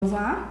Vamos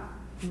lá?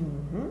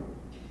 Uhum.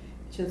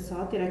 Deixa eu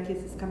só tirar aqui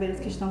esses cabelos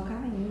que estão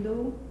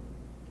caindo.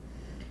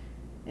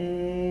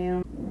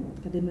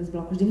 Cadê meus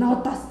blocos de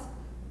notas?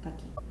 Tá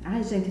aqui.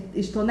 Ai, gente,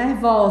 estou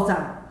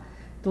nervosa.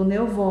 Tô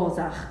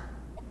nervosa.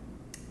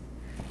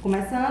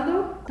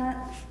 Começando,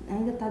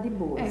 ainda tá de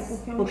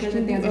boas. Porque a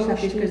gente tem as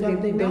estatísticas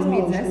de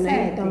 2017.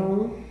 Né?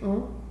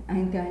 Então, a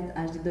gente tem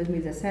as de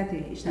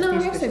 2017, estatísticas não,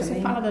 eu sei, também.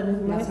 você fala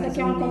mas isso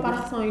aqui é uma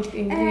comparação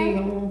entre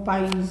um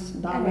país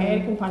da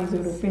América e um país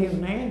europeu,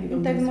 né?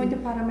 Não teve muito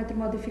parâmetro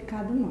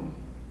modificado, não.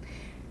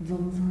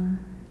 Vamos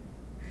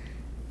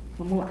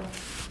lá.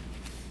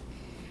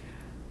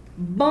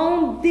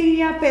 Bom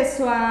dia,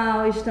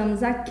 pessoal!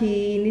 Estamos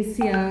aqui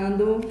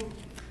iniciando.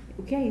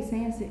 O que é isso,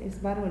 hein? Esse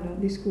barulho?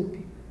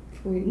 Desculpe.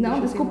 Não,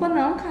 desculpa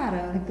não,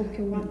 cara. É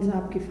porque o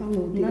WhatsApp que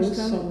falou, nós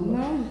estamos...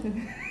 Não.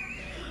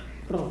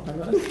 Pronto,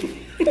 agora sim.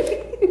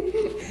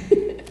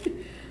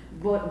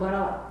 Bora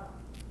lá.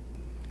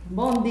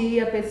 Bom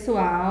dia,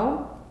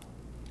 pessoal.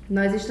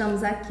 Nós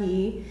estamos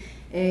aqui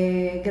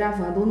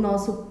gravando o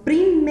nosso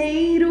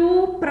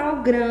primeiro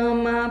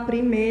programa,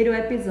 primeiro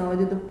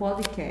episódio do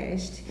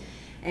podcast.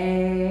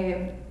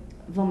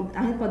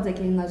 A gente pode dizer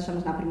que nós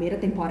estamos na primeira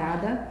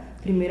temporada.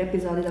 Primeiro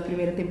episódio da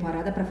primeira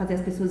temporada, para fazer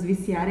as pessoas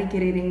viciarem e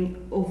quererem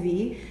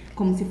ouvir,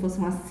 como se fosse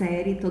uma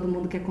série, todo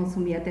mundo quer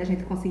consumir até a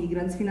gente conseguir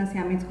grandes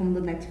financiamentos como do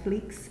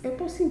Netflix. Eu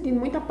tô sentindo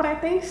muita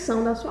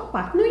pretensão da sua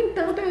parte. No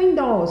entanto, eu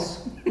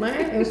endosso,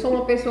 né? Eu sou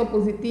uma pessoa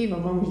positiva,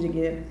 vamos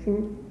dizer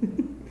assim.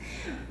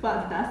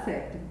 Pode dar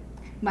certo.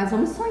 Mas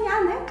vamos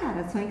sonhar, né,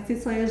 cara? Sonha que se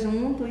sonha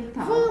junto e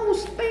tal.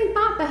 Vamos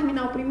tentar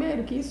terminar o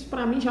primeiro, que isso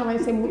pra mim já vai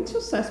ser muito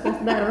sucesso,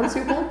 considerando-se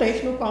o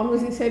contexto no qual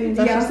nos inserimos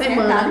essa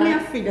semana. Minha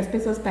filha, as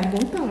pessoas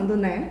perguntando,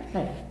 né?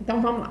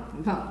 Então vamos lá.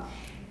 Vamos.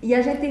 E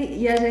a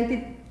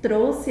gente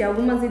trouxe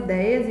algumas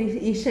ideias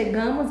e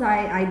chegamos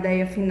à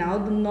ideia final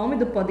do nome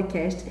do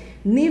podcast,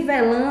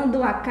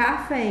 Nivelando a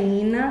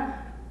Cafeína,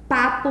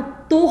 Papo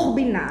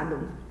Turbinado.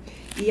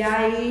 E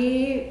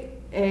aí...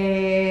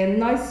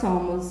 nós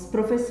somos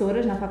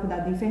professoras na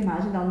Faculdade de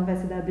Enfermagem da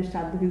Universidade do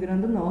Estado do Rio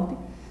Grande do Norte.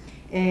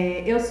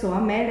 Eu sou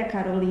Amélia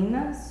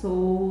Carolina,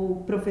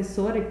 sou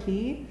professora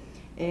aqui,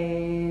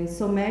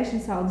 sou mestre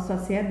em saúde e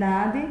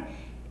sociedade.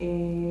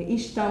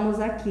 Estamos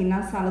aqui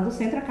na sala do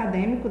centro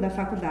acadêmico da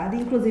faculdade.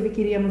 Inclusive,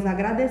 queríamos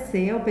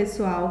agradecer ao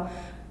pessoal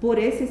por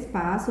esse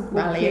espaço.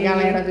 Porque... Valeu,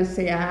 galera do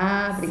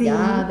CA,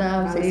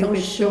 obrigada. Sim, vocês são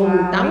show.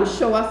 Tá um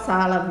show a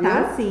sala, viu?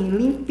 Tá assim,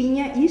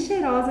 limpinha e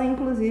cheirosa,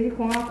 inclusive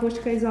com a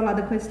acústica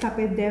isolada com esse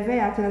tapete de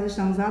EVA que nós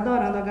estamos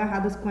adorando,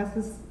 agarrados com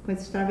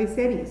esses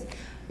travesseirinhos.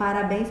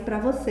 Parabéns pra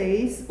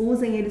vocês,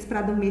 usem eles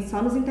pra dormir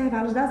só nos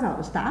intervalos das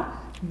aulas,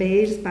 tá?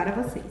 Beijos para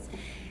vocês.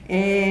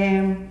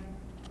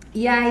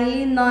 E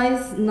aí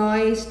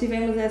nós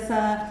tivemos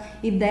essa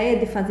ideia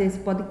de fazer esse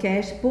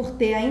podcast por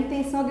ter a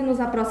intenção de nos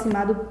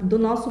aproximar do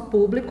nosso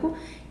público,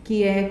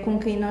 que é com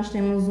quem nós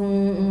temos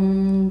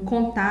um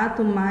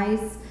contato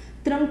mais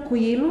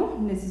tranquilo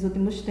nesses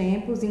últimos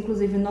tempos,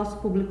 inclusive nosso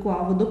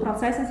público-alvo do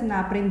processo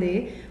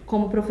Ensinar-Aprender,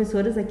 como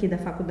professores aqui da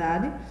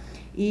faculdade.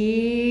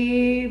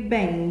 E,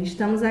 bem,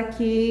 estamos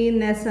aqui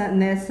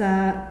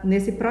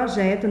nesse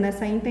projeto,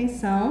 nessa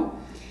intenção,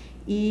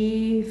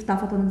 e está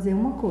faltando dizer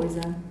uma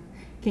coisa.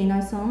 Quem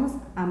nós somos?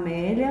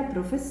 Amélia,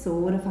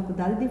 professora,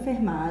 Faculdade de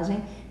Enfermagem.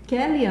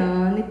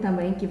 Kellyanne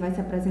também, que vai se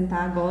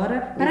apresentar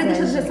agora. Peraí,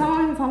 deixa eu dizer só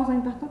uma informação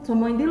importante. Sou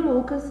mãe de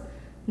Lucas,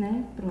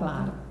 né? Pronto.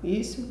 Claro,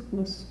 isso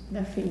nos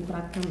define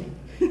praticamente.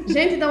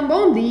 Gente, então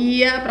bom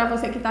dia para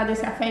você que está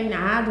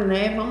descafeinado,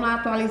 né? Vamos lá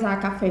atualizar a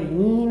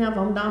cafeína,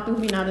 vamos dar uma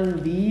turbinada no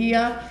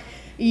dia.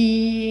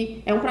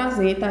 E é um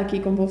prazer estar aqui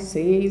com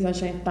vocês. A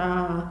gente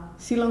está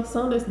se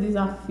lançando esse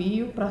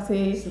desafio para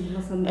ser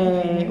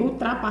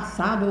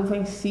ultrapassado ou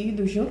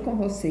vencido junto com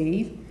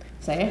vocês,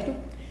 certo?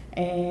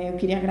 Eu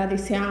queria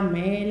agradecer a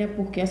Amélia,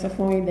 porque essa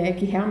foi uma ideia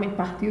que realmente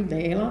partiu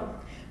dela.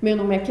 Meu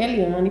nome é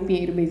Kellyanne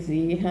Pinheiro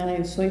Bezerra,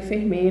 eu sou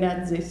enfermeira há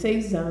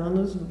 16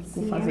 anos,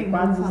 vou fazer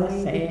quase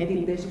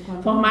 17,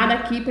 formada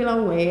aqui pela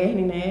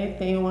UERN, né?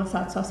 Tenho uma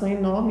satisfação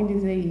enorme em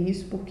dizer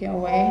isso, porque a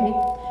UERN,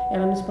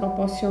 ela nos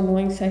proporcionou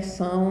a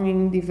inserção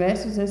em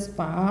diversos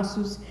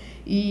espaços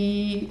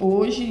e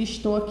hoje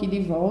estou aqui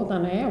de volta,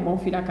 né? O Bom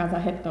Filho a Casa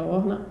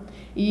Retorna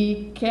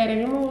e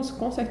queremos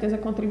com certeza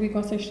contribuir com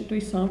essa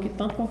instituição que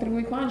tanto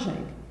contribui com a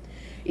gente.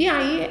 E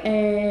aí,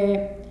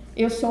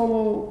 eu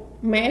sou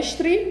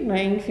mestre,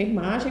 né, em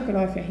enfermagem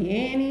pela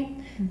UFRN,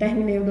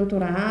 terminei o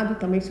doutorado,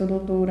 também sou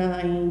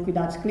doutora em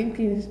cuidados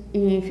clínicos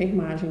em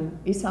enfermagem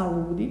e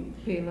saúde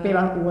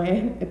pela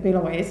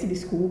UES,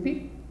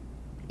 desculpe.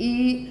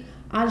 E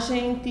a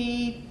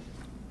gente,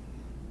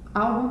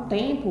 há algum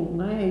tempo,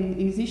 né,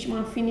 existe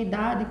uma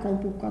afinidade com o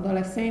público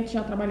adolescente,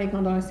 já trabalhei com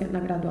adolescente na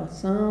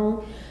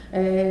graduação,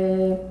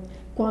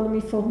 quando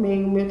me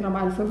formei, o meu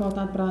trabalho foi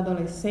voltado para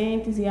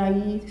adolescentes e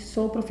aí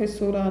sou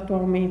professora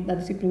atualmente da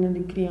disciplina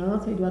de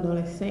criança e do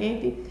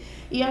adolescente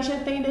e a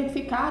gente tem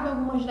identificado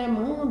algumas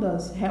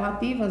demandas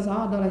relativas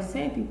ao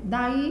adolescente,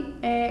 daí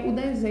o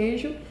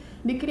desejo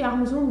de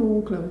criarmos um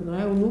núcleo,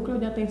 né? O núcleo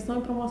de atenção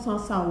e promoção à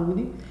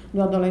saúde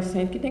do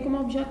adolescente, que tem como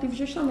objetivo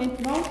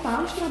justamente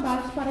voltar os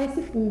trabalhos para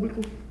esse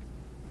público.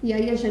 E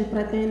aí a gente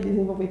pretende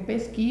desenvolver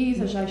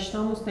pesquisa, já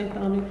estamos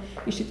tentando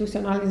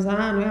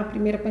institucionalizar, né? A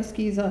primeira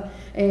pesquisa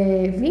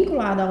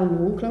vinculada ao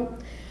núcleo.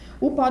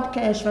 O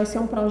podcast vai ser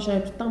um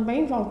projeto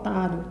também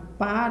voltado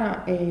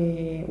para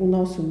o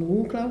nosso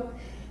núcleo.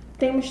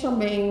 Temos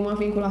também uma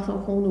vinculação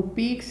com o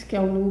NUPIX, que é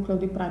o Núcleo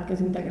de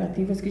Práticas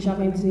Integrativas, que já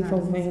vem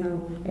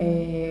desenvolvendo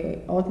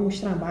ótimos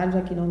trabalhos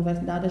aqui na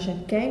universidade. A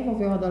gente quer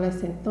envolver o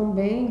adolescente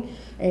também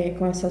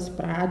com essas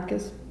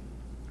práticas.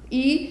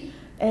 E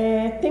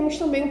temos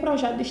também um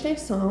projeto de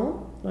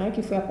extensão, né,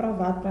 que foi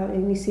aprovado para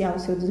iniciar o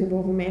seu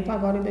desenvolvimento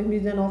agora em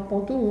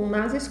 2019.1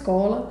 nas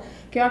escolas,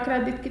 que eu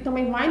acredito que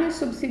também vai nos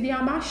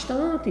subsidiar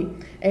bastante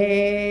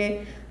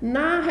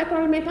na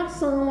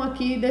retroalimentação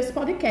aqui desse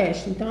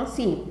podcast. Então,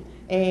 assim,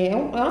 é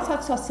uma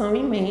satisfação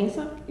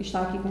imensa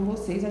estar aqui com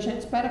vocês. A gente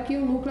espera que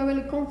o núcleo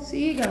ele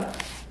consiga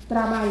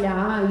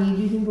trabalhar e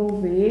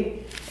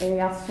desenvolver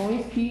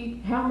ações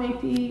que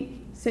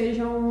realmente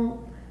sejam,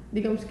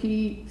 digamos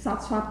que,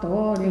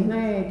 satisfatórias,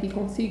 né? Que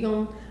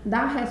consigam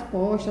dar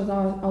respostas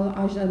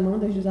às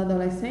demandas dos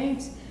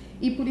adolescentes.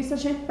 E por isso a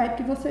gente pede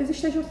que vocês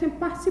estejam sempre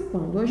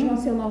participando. Hoje vai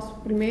ser o nosso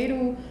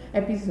primeiro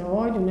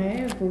episódio,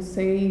 né?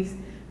 Vocês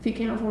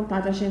fiquem à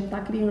vontade. A gente está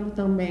criando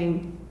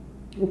também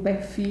o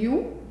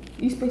perfil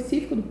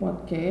específico do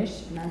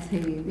podcast nas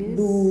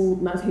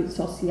redes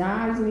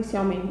sociais,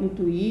 inicialmente no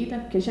Twitter,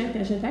 porque a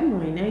gente é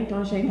mãe, né? Então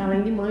a gente,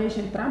 além de mãe, a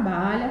gente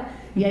trabalha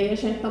e aí a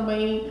gente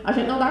também,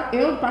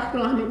 eu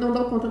particularmente não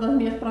dou conta das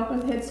minhas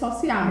próprias redes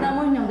sociais.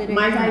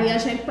 Mas aí a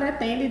gente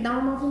pretende dar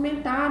uma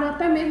movimentada,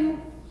 até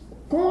mesmo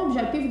com o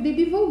objetivo de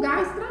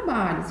divulgar esse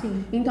trabalho.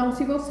 Sim. Então,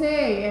 se você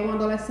é um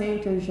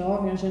adolescente ou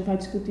jovem, a gente vai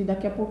discutir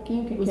daqui a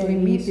pouquinho o que os é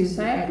limites isso,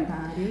 certo?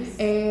 Etários.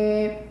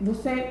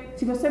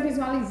 Se você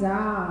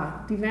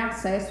visualizar, tiver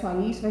acesso a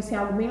isso, vai ser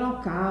algo bem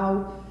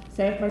local,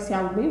 certo? Vai ser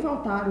algo bem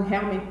voltado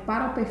realmente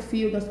para o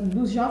perfil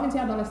dos jovens e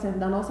adolescentes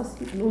da nossa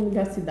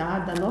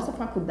universidade, da nossa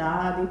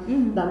faculdade,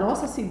 da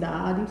nossa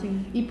cidade.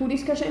 Sim. E por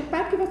isso que a gente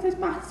pede que vocês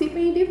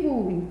participem e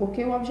divulguem,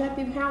 porque o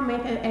objetivo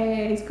realmente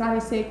é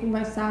esclarecer,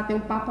 conversar, ter um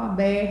papo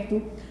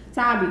aberto,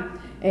 sabe?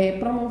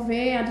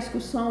 Promover a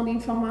discussão de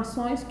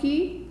informações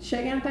que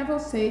cheguem até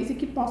vocês e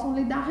que possam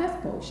lhe dar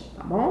resposta,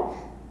 tá bom?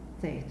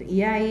 Certo.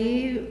 E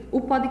aí,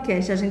 o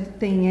podcast, a gente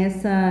tem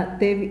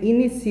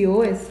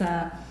iniciou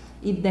essa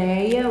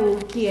ideia, o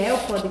que é o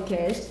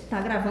podcast, tá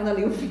gravando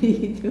ali o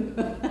vídeo.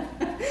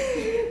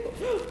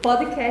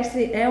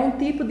 Podcast é um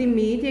tipo de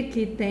mídia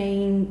que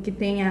tem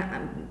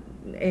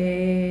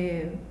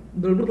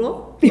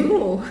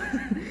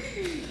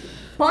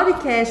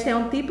Podcast é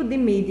um tipo de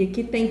mídia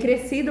que tem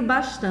crescido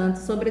bastante,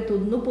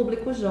 sobretudo no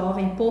público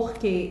jovem,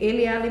 porque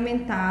ele é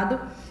alimentado,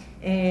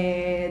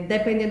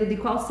 dependendo de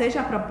qual seja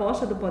a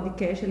proposta do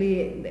podcast,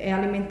 ele é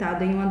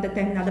alimentado em uma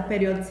determinada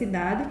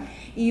periodicidade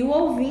e o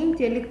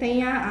ouvinte ele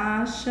tem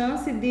a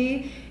chance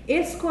de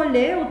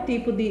escolher o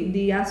tipo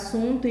de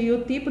assunto e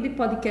o tipo de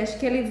podcast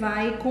que ele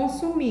vai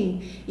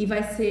consumir e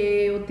vai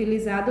ser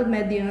utilizado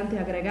mediante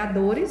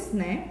agregadores,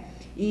 né?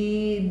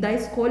 E da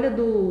escolha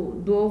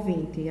do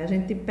ouvinte. A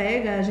gente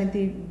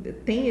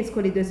tem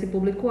escolhido esse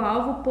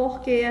público-alvo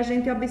porque a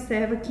gente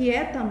observa que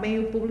é também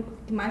o público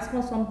que mais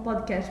consome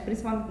podcast,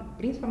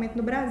 principalmente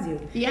no Brasil.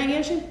 E aí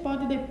a gente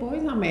pode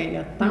depois,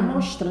 Amélia,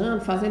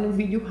 mostrando, fazendo um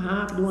vídeo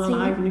rápido, uma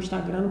live no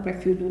Instagram, no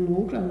perfil do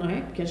Núcleo,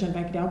 né? Porque a gente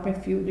vai criar o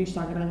perfil do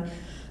Instagram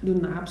do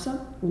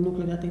NAPSA, o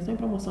Núcleo de Atenção e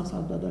Promoção à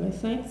Saúde do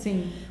Adolescente.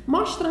 Sim.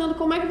 Mostrando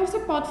como é que você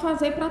pode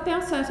fazer para ter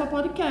acesso ao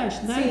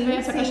podcast, né? Sim, e ver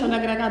essa questão de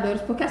agregadores,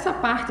 porque essa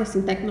parte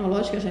assim,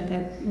 tecnológica, a gente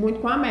é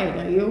muito com a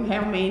Amélia. Eu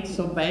realmente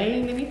sou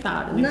bem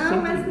limitada.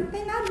 Não, mas não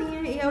tem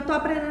nadinha. E eu tô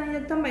aprendendo ainda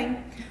também.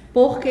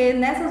 Porque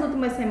nessas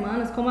últimas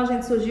semanas, como a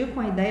gente surgiu com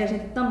a ideia, a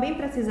gente também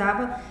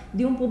precisava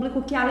de um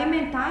público que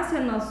alimentasse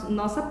a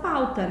nossa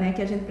pauta, né,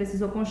 que a gente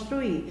precisou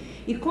construir.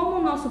 E como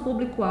o nosso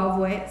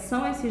público-alvo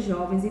são esses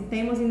jovens e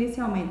temos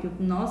inicialmente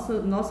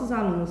nossos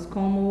alunos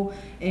como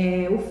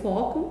o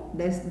foco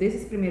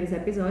desses primeiros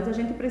episódios, a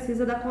gente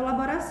precisa da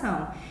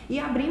colaboração. E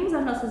abrimos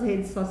as nossas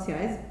redes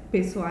sociais,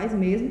 pessoais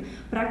mesmo,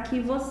 para que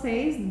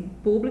vocês,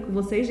 público,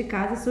 vocês de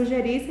casa,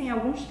 sugerissem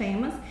alguns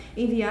temas,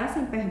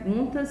 enviassem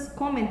perguntas,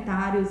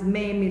 comentários,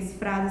 memes,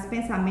 frases,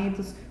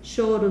 pensamentos,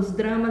 choros,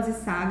 dramas e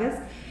sagas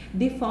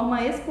de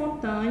forma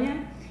espontânea.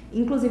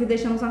 Inclusive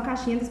deixamos uma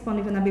caixinha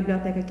disponível na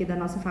biblioteca aqui da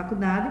nossa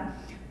faculdade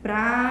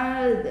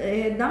para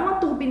dar uma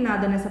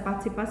turbinada nessa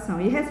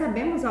participação. E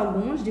recebemos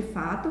alguns, de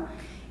fato,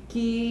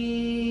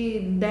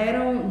 que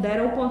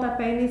deram o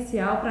pontapé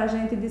inicial para a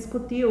gente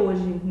discutir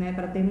hoje, né,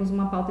 para termos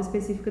uma pauta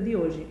específica de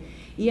hoje.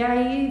 E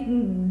aí,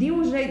 de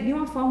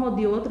uma forma ou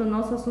de outra, o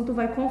nosso assunto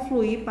vai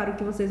confluir para o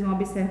que vocês vão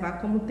observar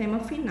como tema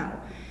final.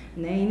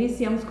 Né?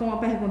 Iniciamos com uma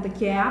pergunta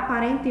que é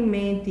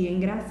aparentemente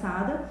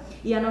engraçada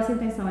e a nossa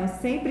intenção é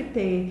sempre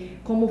ter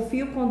como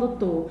fio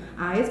condutor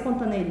a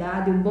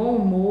espontaneidade, o bom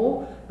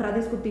humor para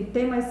discutir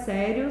temas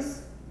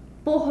sérios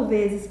por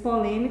vezes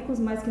polêmicos,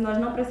 mas que nós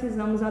não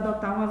precisamos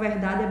adotar uma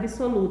verdade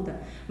absoluta,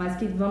 mas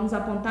que vamos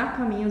apontar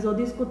caminhos ou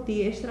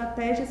discutir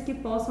estratégias que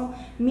possam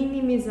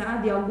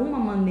minimizar de alguma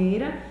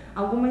maneira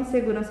alguma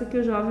insegurança que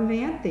o jovem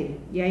venha a ter.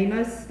 E aí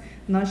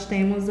nós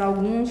temos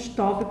alguns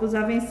tópicos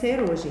a vencer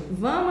hoje.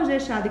 Vamos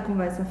deixar de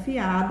conversa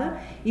fiada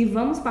e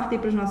vamos partir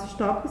para os nossos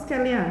tópicos,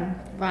 Keliane?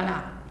 Vai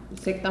lá,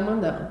 você que está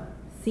mandando.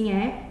 Sim,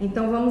 é?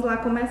 Então vamos lá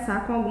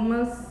começar com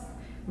algumas...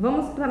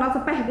 Vamos para a nossa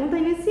pergunta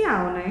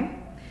inicial, né?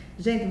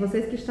 Gente,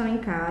 vocês que estão em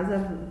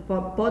casa,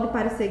 pode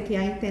parecer que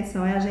a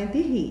intenção é a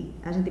gente rir.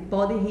 A gente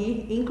pode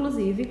rir,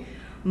 inclusive,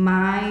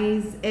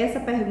 mas essa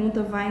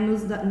pergunta vai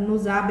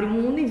nos abre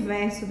um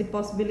universo de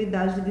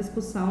possibilidades de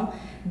discussão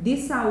de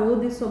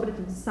saúde,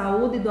 sobretudo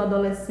saúde do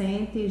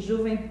adolescente,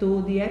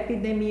 juventude,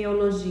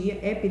 epidemiologia,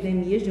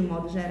 epidemias de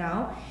modo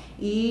geral.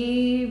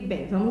 E,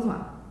 bem, vamos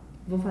lá.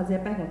 Vou fazer a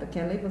pergunta.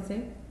 Quer ler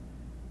você?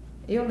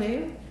 Eu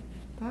leio?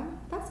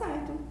 Tá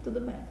certo,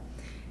 tudo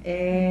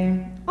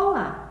bem.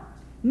 Olá!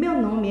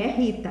 Meu nome é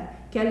Rita,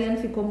 que a Eliane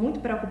ficou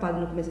muito preocupada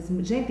no começo.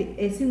 Assim, gente,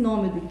 esse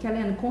nome de que a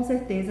Eliane com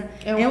certeza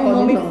é um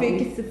nome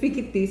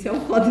fictício, é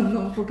um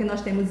codinome, porque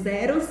nós temos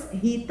 0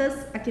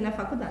 Ritas aqui na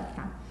faculdade,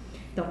 tá?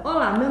 Então,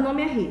 olá, meu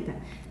nome é Rita.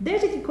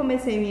 Desde que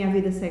comecei minha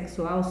vida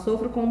sexual,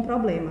 sofro com um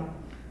problema.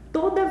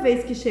 Toda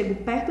vez que chego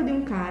perto de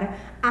um cara,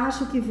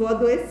 acho que vou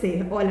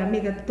adoecer. Olha,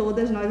 amiga,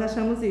 todas nós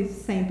achamos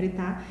isso, sempre,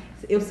 tá?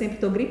 Eu sempre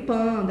tô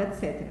gripando,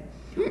 etc.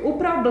 O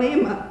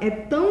problema é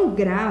tão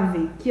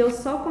grave que eu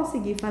só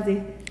consegui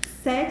fazer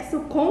sexo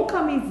com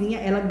camisinha.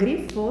 Ela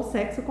grifou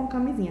sexo com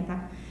camisinha,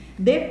 tá?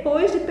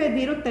 Depois de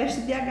pedir o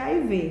teste de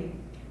HIV.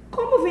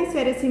 Como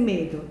vencer esse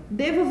medo?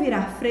 Devo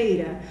virar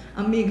freira?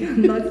 Amiga,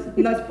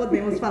 nós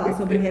podemos falar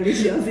sobre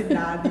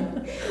religiosidade,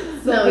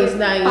 sobre isso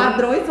daí,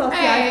 padrões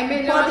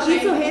sociais.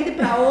 Isso rende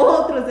para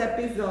outros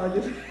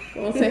episódios.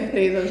 Com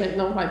certeza a gente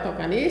não vai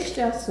tocar neste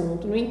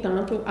assunto. No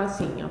entanto,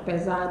 assim,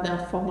 apesar da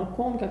forma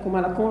cômica como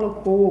ela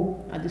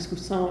colocou a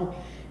discussão,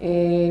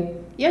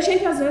 e a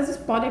gente às vezes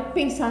pode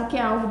pensar que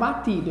é algo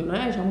batido,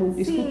 né? Já muito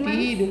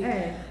discutido.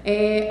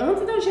 Mas,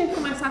 antes da gente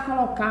começar a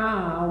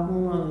colocar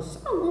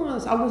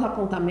alguns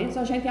apontamentos,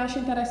 a gente acha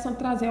interessante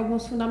trazer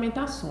algumas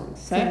fundamentações,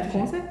 certo? Sim,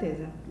 com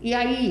certeza. E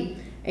aí,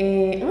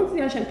 antes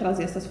de a gente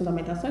trazer essas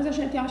fundamentações, a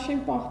gente acha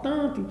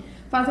importante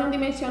fazer um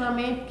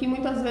dimensionamento que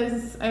muitas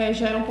vezes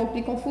gera um pouco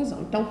de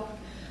confusão. Então,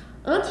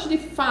 antes de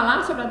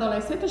falar sobre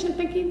adolescente, a gente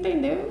tem que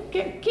entender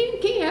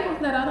quem é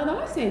considerado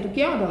adolescente, o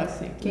que é o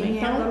adolescente. Quem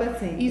é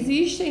adolescente?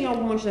 Existem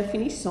algumas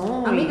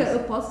definições. Amiga,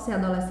 eu posso ser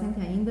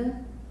adolescente ainda?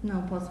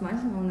 Não, posso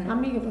mais não, né?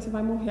 Amiga, você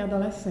vai morrer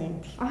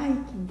adolescente. Ai,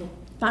 que bom.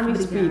 Tá no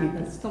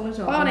espírito. Estamos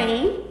jovens.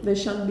 Porém,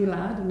 deixando de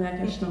lado, né, a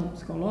questão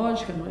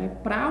psicológica, não é?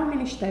 Para o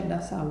Ministério da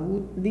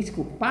Saúde,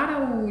 para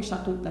o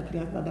Estatuto da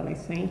Criança e do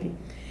Adolescente,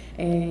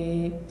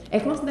 é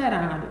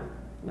considerado,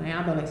 né,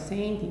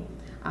 adolescente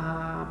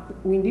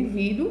o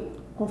indivíduo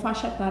com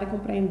faixa etária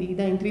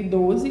compreendida entre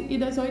 12 e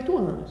 18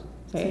 anos,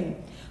 certo? Sim.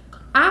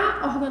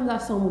 A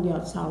Organização Mundial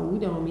de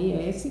Saúde, a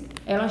OMS,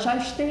 ela já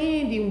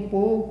estende um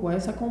pouco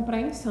essa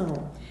compreensão.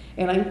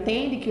 Ela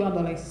entende que o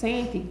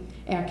adolescente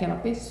é aquela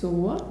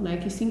pessoa, né,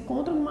 que se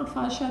encontra numa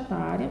faixa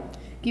etária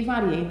que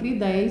varia entre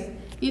 10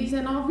 e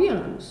 19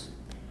 anos.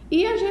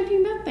 E a gente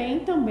ainda tem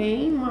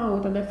também uma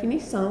outra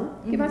definição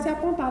que vai ser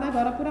apontada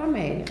agora por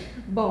Amélia.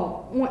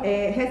 Bom,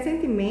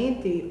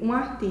 recentemente um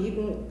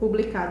artigo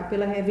publicado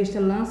pela revista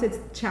Lancet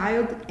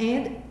Child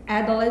and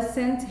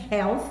Adolescent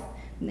Health,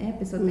 né? A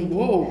pessoa tem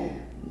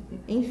que...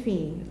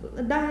 Enfim,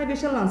 da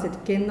revista Lancet,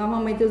 porque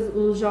normalmente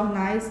os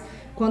jornais,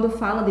 quando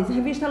falam disso,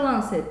 revista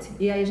Lancet,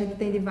 e aí a gente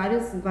tem de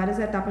várias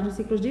etapas dos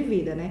ciclos de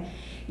vida, né?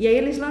 E aí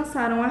eles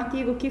lançaram um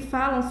artigo que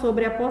falam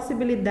sobre a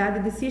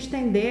possibilidade de se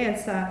estender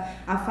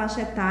a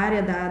faixa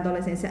etária da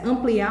adolescência,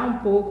 ampliar um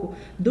pouco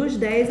dos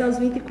 10 aos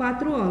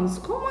 24 anos.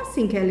 Como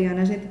assim,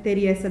 Keliane, a gente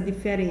teria essa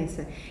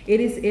diferença?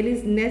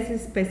 Eles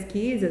nessas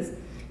pesquisas,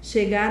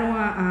 chegaram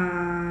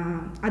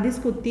a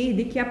discutir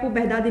de que a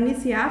puberdade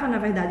iniciava, na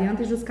verdade,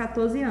 antes dos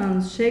 14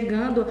 anos,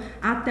 chegando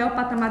até o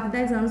patamar de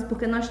 10 anos,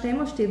 porque nós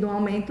temos tido um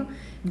aumento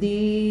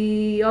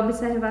de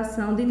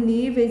observação de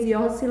níveis e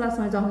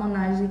oscilações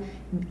hormonais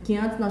que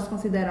antes nós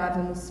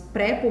considerávamos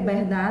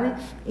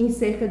pré-puberdade em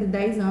cerca de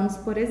 10 anos,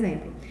 por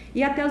exemplo.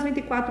 E até os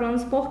 24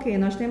 anos, porque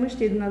nós temos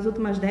tido nas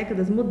últimas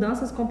décadas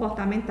mudanças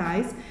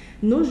comportamentais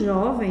no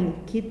jovem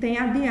que tem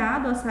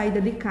adiado a saída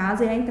de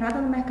casa e a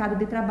entrada no mercado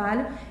de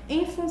trabalho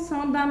em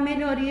função da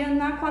melhoria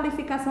na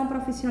qualificação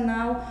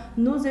profissional,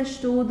 nos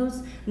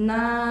estudos,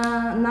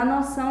 na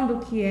noção do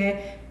que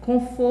é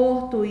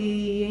conforto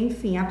e,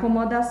 enfim,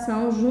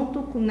 acomodação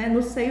junto com, né,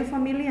 no seio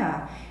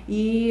familiar.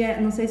 E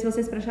não sei se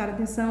vocês prestaram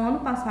atenção, ano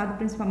passado,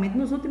 principalmente,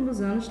 nos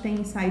últimos anos,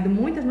 tem saído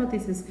muitas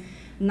notícias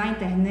na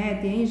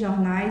internet e em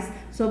jornais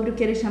sobre o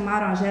que eles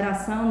chamaram a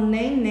geração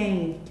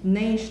nem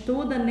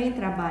estuda, nem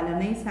trabalha,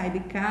 nem sai de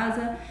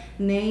casa,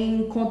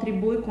 nem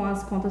contribui com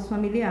as contas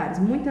familiares.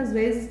 Muitas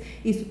vezes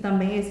isso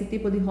também, esse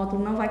tipo de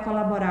rótulo não vai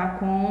colaborar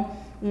com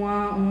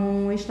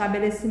um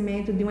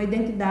estabelecimento de uma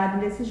identidade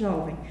desse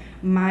jovem.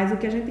 Mas o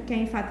que a gente quer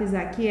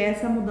enfatizar aqui é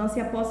essa mudança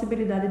e a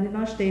possibilidade de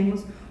nós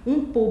termos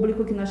um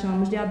público que nós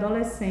chamamos de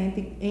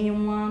adolescente em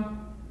uma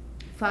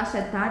faixa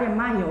etária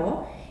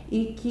maior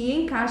e que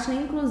encaixa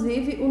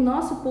inclusive o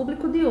nosso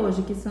público de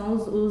hoje, que são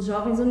os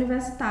jovens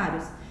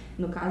universitários.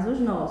 No caso, os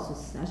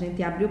nossos. A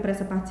gente abriu para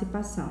essa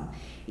participação.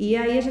 E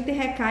aí a gente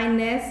recai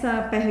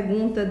nessa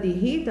pergunta de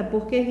Rita,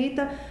 porque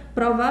Rita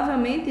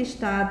provavelmente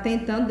está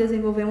tentando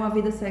desenvolver uma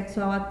vida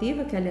sexual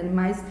ativa, Kelly,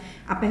 mas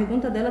a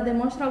pergunta dela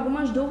demonstra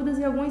algumas dúvidas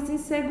e algumas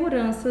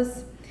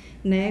inseguranças,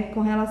 né, com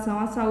relação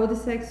à saúde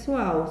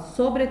sexual,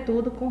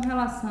 sobretudo com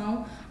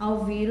relação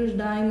ao vírus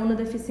da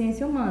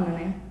imunodeficiência humana,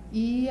 né?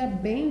 E é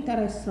bem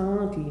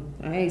interessante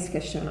esse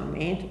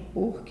questionamento,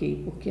 por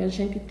quê? Porque a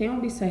gente tem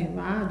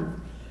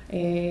observado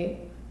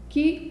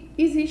que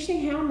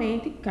existem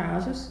realmente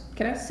casos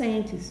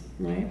crescentes,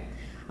 né?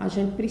 A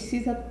gente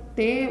precisa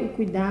ter o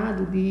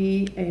cuidado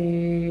de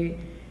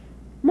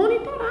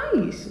monitorar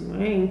isso,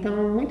 né?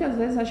 Então, muitas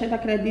vezes a gente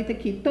acredita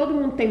que todo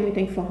mundo tem muita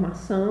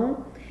informação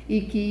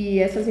e que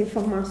essas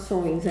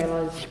informações,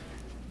 elas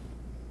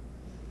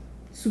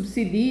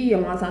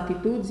subsidiam as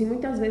atitudes e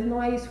muitas vezes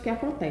não é isso que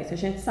acontece. A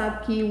gente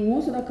sabe que o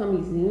uso da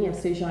camisinha,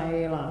 seja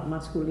ela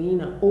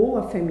masculina ou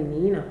a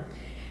feminina,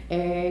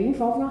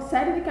 envolve uma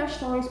série de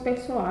questões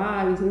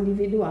pessoais,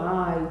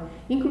 individuais,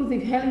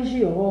 inclusive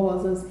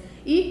religiosas,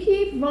 e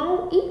que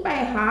vão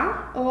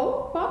emperrar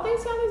ou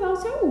potencializar o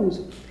seu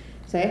uso,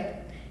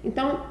 certo?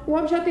 Então, o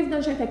objetivo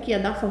da gente aqui é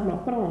dar fórmula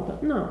pronta?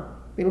 Não,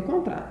 pelo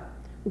contrário.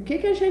 O que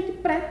a gente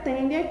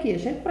pretende aqui? A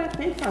gente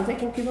pretende fazer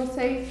com que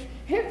vocês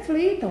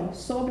reflitam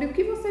sobre o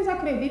que vocês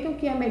acreditam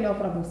que é melhor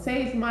para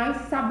vocês, mas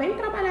sabem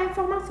trabalhar a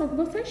informação que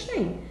vocês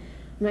têm.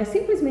 Não é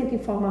simplesmente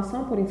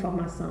informação por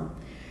informação.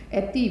 É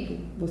tipo,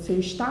 você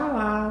está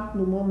lá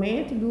no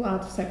momento do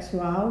ato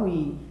sexual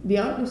e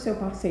diante do seu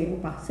parceiro ou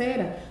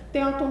parceira,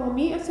 tem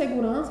autonomia e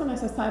segurança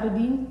necessária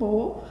de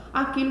impor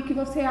aquilo que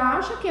você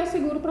acha que é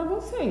seguro para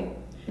você.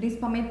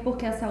 Principalmente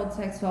porque a saúde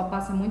sexual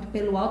passa muito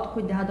pelo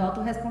autocuidado,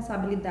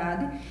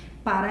 autorresponsabilidade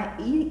para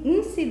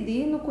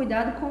incidir no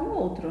cuidado com o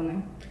outro,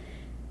 né?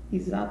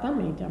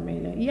 Exatamente,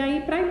 Amélia. E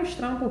aí, para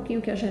ilustrar um pouquinho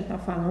o que a gente está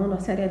falando, a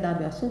seriedade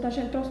do assunto, a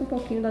gente trouxe um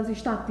pouquinho das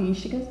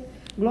estatísticas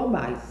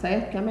globais,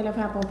 certo? Que a Amélia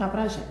vai apontar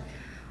para a gente.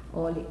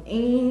 Olha,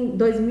 em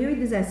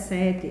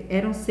 2017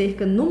 eram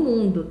no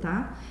mundo,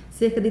 tá?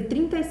 Cerca de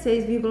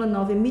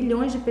 36,9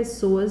 milhões de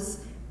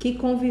pessoas que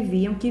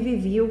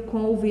viviam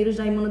com o vírus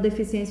da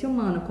imunodeficiência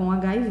humana, com o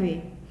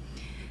HIV.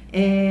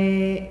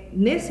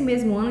 Nesse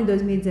mesmo ano, em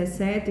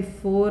 2017,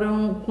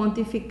 foram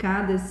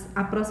quantificadas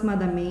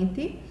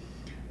aproximadamente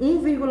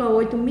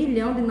 1,8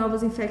 milhão de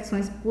novas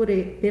infecções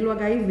pelo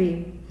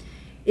HIV.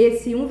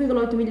 Esse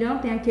 1,8 milhão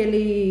tem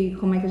aquele,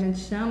 como é que a gente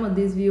chama?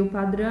 Desvio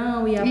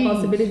padrão e a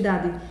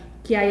possibilidade,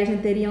 que aí a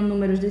gente teria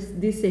números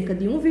de cerca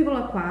de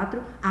 1,4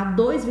 a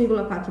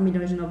 2,4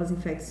 milhões de novas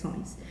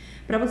infecções.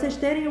 Para vocês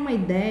terem uma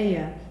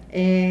ideia,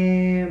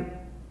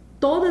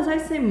 todas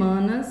as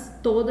semanas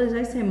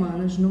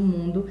no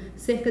mundo,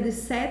 cerca de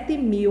 7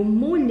 mil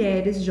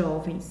mulheres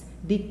jovens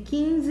de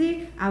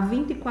 15 a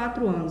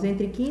 24 anos,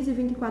 entre 15 e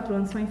 24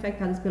 anos, são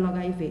infectadas pelo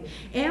HIV.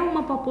 É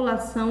uma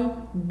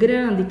população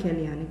grande,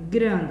 Keliane,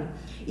 grande.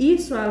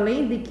 Isso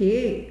além de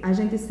que a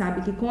gente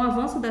sabe que com o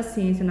avanço da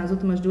ciência nas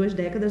últimas 2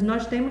 décadas,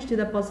 nós temos tido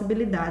a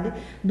possibilidade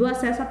do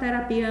acesso à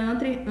terapia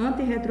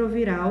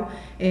antirretroviral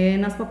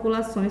nas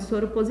populações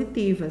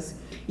soropositivas.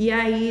 E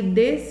aí,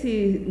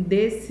 nesse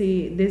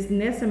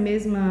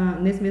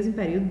mesmo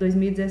período,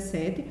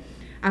 2017,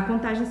 a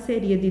contagem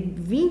seria de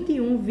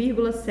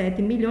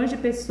 21,7 milhões de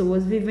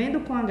pessoas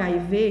vivendo com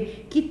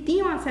HIV que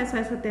tinham acesso a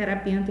essa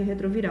terapia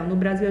antirretroviral. No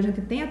Brasil, a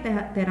gente tem a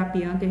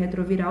terapia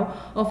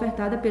antirretroviral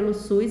ofertada pelo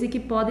SUS e que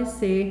pode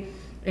ser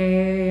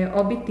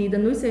obtida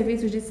nos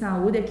serviços de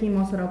saúde. Aqui em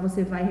Mossoró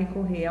você vai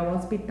recorrer ao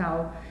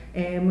Hospital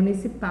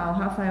Municipal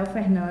Rafael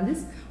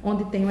Fernandes,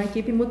 onde tem uma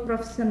equipe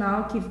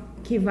multiprofissional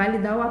que vai lhe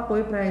dar o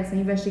apoio para essa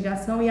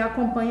investigação e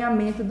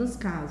acompanhamento dos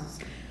casos.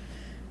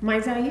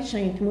 Mas aí,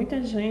 gente,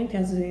 muita gente,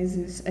 às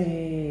vezes,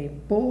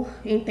 por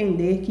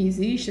entender que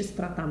existe esse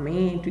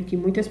tratamento e que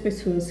muitas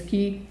pessoas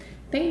que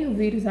têm o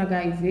vírus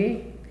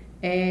HIV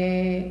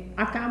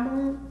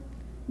acabam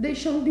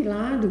deixando de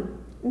lado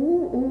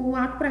o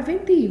ato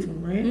preventivo,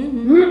 né?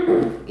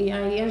 Uhum. E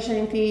aí a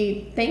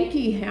gente tem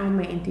que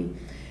realmente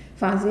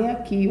fazer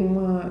aqui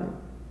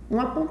um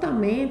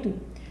apontamento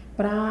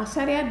para a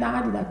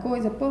seriedade da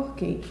coisa,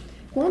 porque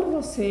quando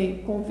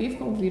você convive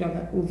com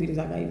o vírus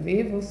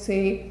HIV,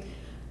 você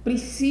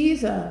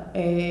precisa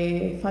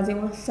fazer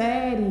uma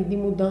série de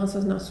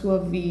mudanças na sua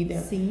vida.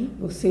 Sim.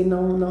 Você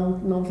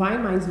não vai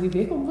mais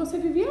viver como você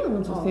vivia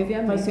antes.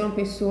 Você vai ser uma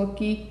pessoa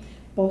que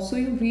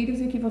possui o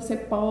vírus e que você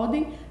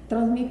pode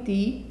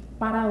transmitir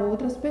para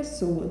outras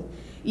pessoas.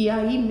 E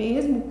aí,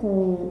 mesmo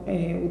com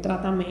o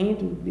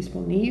tratamento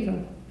disponível,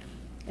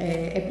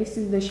 é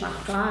preciso deixar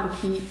claro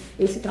que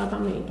esse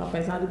tratamento,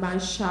 apesar de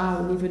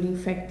baixar o nível de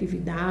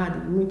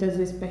infectividade, muitas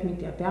vezes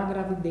permitir até a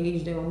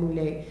gravidez de uma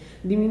mulher,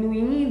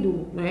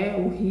 diminuindo, né,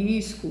 o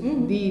risco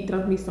de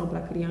transmissão para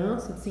a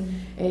criança,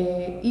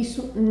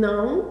 isso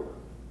não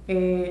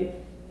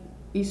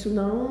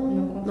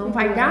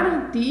vai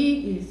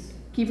garantir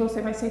que você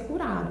vai ser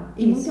curado.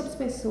 E muitas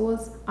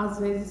pessoas, às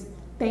vezes,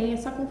 têm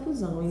essa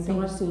confusão.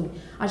 Então, assim,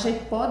 a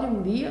gente pode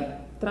um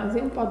dia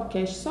trazer um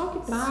podcast só que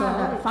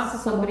faça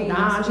essa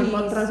abordagem,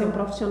 pode trazer um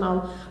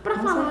profissional para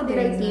falar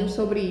direitinho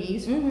sobre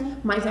isso,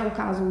 mas é um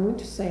caso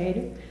muito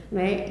sério,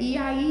 né? E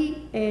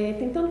aí,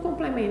 tentando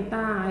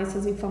complementar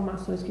essas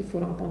informações que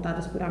foram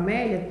apontadas por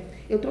Amélia,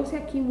 eu trouxe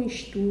aqui um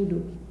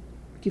estudo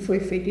que foi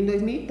feito em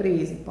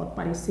 2013, pode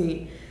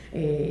parecer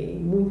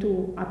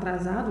muito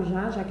atrasado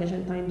já que a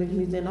gente está em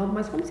 2019,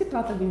 mas como se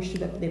trata de um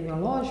estudo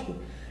epidemiológico,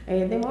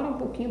 demora um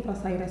pouquinho para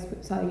saírem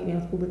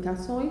as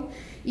publicações,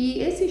 e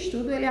esse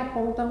estudo ele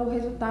aponta o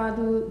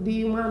resultado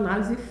de uma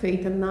análise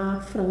feita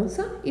na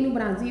França e no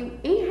Brasil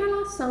em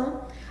relação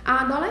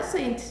a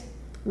adolescentes,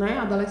 né?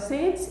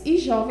 Adolescentes e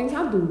jovens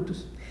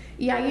adultos.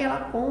 E aí ela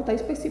aponta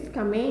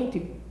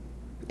especificamente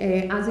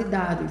as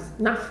idades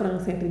na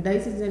França entre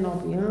 10 e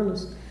 19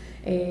 anos.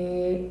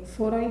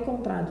 Foram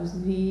encontrados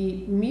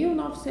de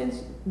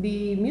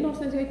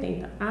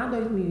 1980 a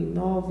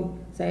 2009,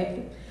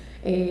 certo?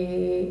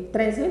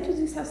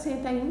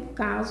 361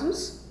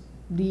 casos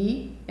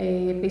de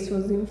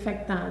pessoas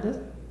infectadas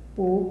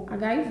por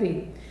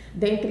HIV,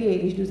 dentre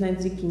eles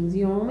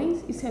 215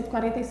 homens e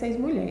 146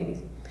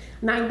 mulheres.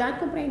 Na idade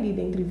compreendida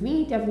entre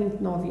 20 a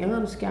 29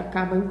 anos, que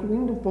acaba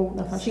incluindo um pouco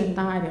da faixa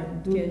etária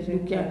do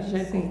que a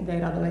gente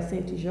considera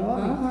adolescente e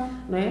jovem,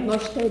 né,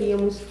 nós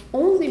teríamos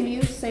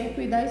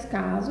 11.110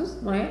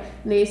 casos, né,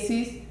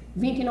 nesses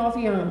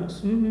 29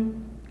 anos,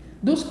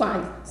 dos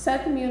quais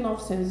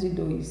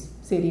 7.902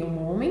 seriam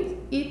homens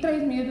e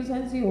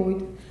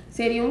 3.208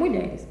 seriam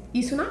mulheres.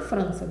 Isso na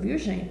França, viu,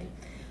 gente?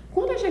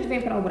 Quando a gente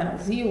vem para o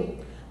Brasil,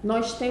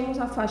 nós temos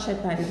a faixa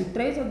etária de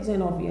 13 a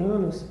 19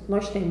 anos,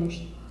 nós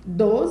temos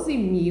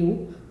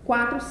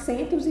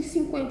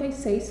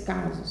 12.456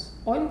 casos.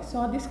 Olha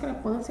só a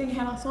discrepância em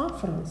relação à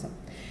França.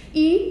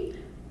 E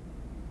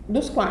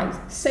dos quais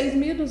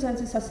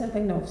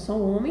 6.269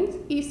 são homens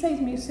e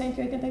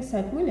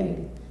 6.187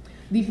 mulheres.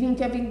 De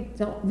 20 a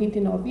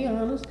 29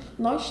 anos,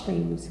 nós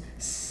temos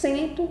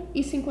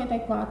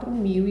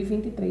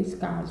 154.023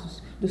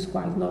 casos, dos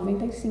quais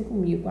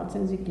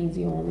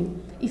 95.415 homens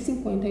e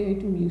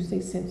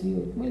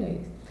 58.608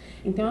 mulheres.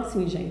 Então,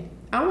 assim, gente,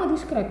 há uma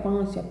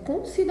discrepância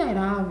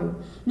considerável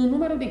no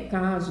número de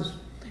casos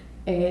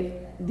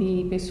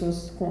de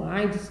pessoas com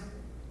AIDS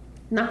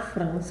na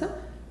França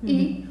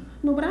e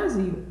no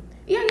Brasil.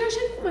 E aí a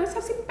gente começa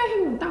a se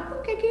perguntar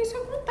por que isso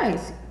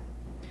acontece.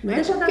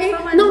 Né? Porque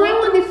não é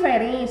uma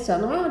diferença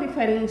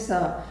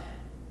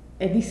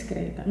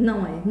discreta.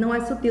 Não é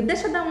sutil.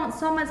 Deixa eu dar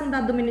só mais um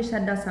dado do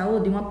Ministério da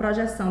Saúde, uma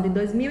projeção de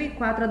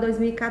 2004 a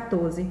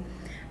 2014.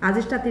 As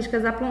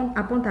estatísticas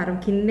apontaram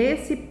que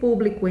nesse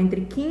público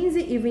entre 15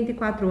 e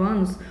 24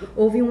 anos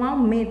houve um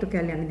aumento,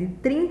 Keliane, de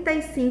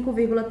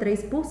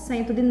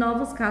 35,3% de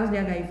novos casos de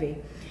HIV.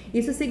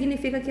 Isso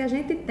significa que a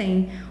gente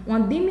tem uma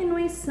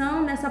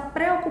diminuição nessa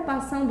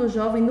preocupação do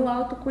jovem no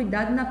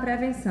autocuidado e na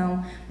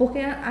prevenção. Porque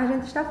a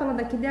gente está falando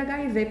aqui de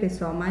HIV,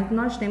 pessoal, mas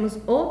nós temos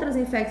outras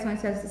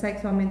infecções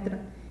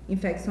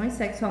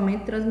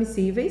sexualmente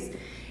transmissíveis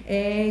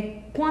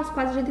com as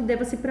quais a gente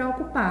deva se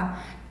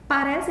preocupar.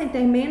 Parecem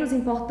ter menos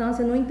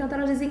importância, no entanto,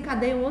 elas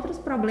desencadeiam outros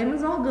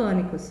problemas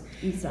orgânicos.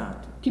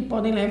 Exato. Que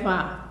podem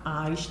levar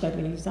à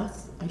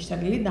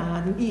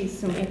esterilidade.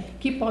 Isso. Né?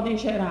 Que podem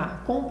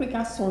gerar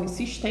complicações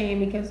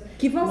sistêmicas.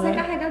 Que vão ser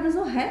carregadas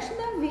o resto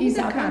da vida,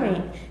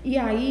 Exatamente. Cara. E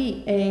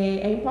aí,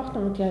 é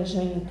importante a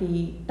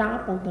gente estar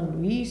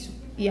apontando isso.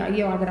 E aí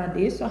eu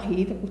agradeço a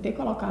Rita por ter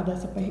colocado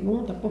essa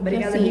pergunta. Porque,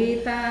 obrigada, assim,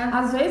 Rita.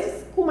 Às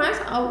vezes, o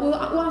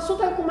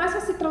assunto começa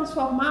a se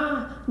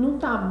transformar num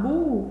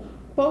tabu,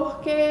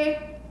 porque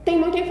tem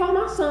muita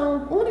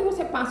informação. Onde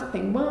você passa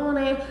tem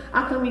banner,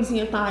 a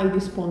camisinha está aí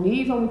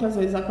disponível, muitas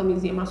vezes a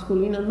camisinha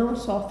masculina, não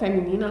só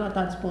feminina, ela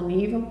está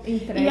disponível.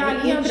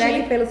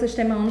 Entregue pelo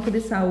Sistema Único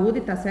de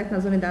Saúde, tá certo?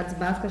 Nas unidades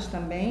básicas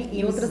também,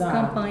 e outras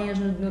campanhas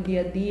no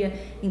dia a dia,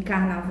 em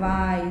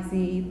carnavais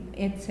e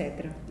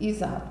etc.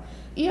 Exato.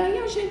 E aí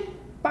a gente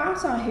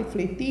passa a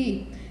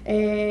refletir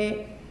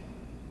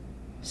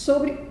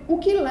sobre o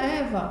que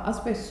leva as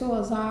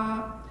pessoas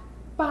a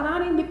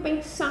pararem de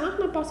pensar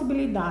na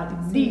possibilidade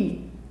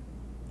de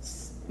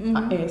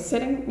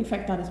serem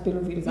infectadas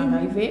pelo vírus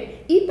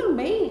HIV e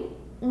também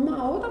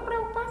uma outra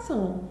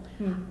preocupação,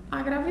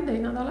 a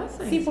gravidez na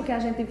adolescência. Sim, porque a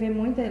gente vê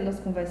muito elas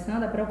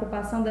conversando, a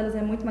preocupação delas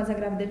é muito mais a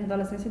gravidez na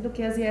adolescência do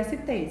que as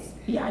ISTs.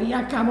 E aí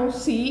acabam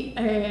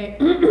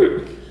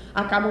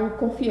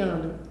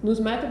confiando nos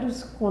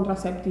métodos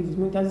contraceptivos,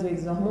 muitas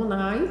vezes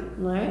hormonais,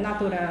 né?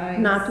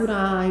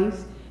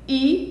 Naturais,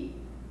 e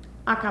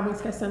acabam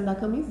esquecendo da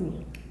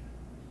camisinha.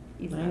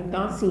 Né?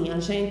 Então, assim, a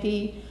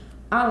gente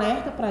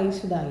alerta para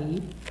isso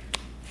daí,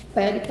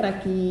 pede para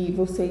que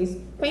vocês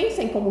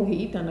pensem como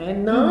Rita, né?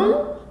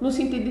 Não no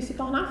sentido de se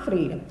tornar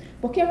freira.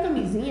 Porque a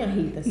camisinha,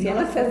 Rita, se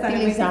ela for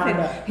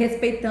utilizada...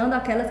 Respeitando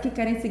aquelas que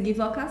querem seguir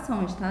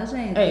vocações, tá,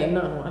 gente?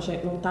 Não, a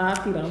gente não tá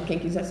tirando quem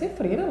quiser ser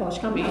freira,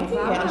 logicamente,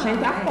 Não, a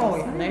gente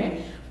apoia, né?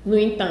 No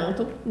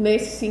entanto,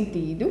 nesse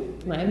sentido,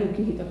 né, no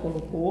que Rita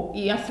colocou,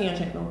 e assim, a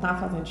gente não tá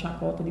fazendo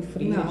chacota de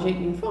freira, de jeito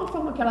nenhum, foi uma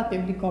forma que ela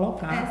teve de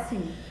colocar.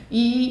 Sim.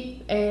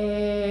 E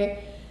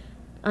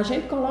a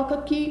gente coloca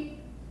que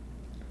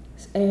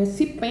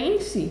se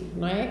pense,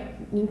 né,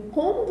 em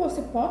como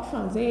você pode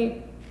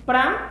fazer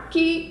para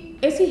que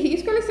esse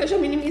risco ele seja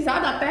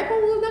minimizado até com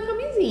o uso da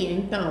camisinha,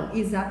 então.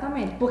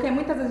 Exatamente, porque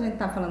muitas vezes a gente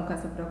está falando com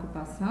essa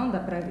preocupação da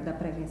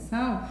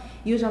prevenção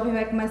e o jovem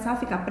vai começar a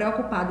ficar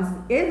preocupado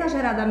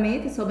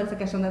exageradamente sobre essa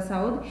questão da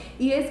saúde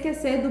e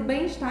esquecer do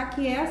bem-estar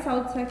que é a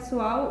saúde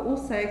sexual, o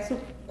sexo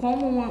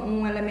como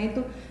um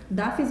elemento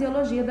da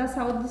fisiologia da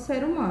saúde do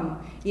ser humano.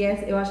 E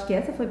eu acho que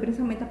essa foi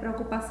principalmente a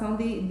preocupação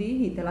de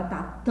Rita. Ela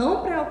está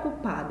tão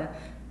preocupada,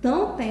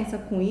 tão tensa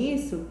com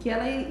isso, que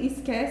ela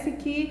esquece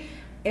que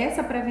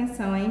essa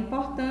prevenção é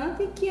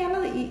importante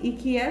e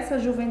que essa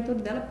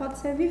juventude dela pode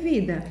ser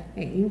vivida.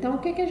 Então, o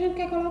que a gente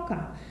quer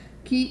colocar?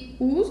 Que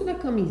o uso da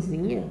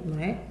camisinha,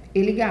 né,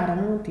 ele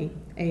garante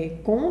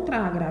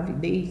contra a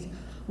gravidez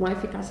uma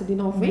eficácia de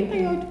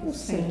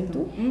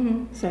 98%,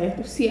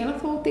 certo? Se ela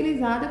for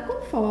utilizada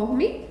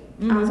conforme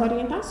as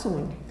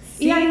orientações.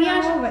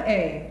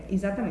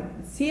 Exatamente.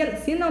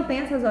 Se não tem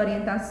essas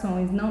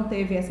orientações, não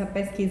teve essa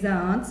pesquisa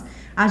antes,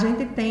 a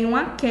gente tem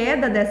uma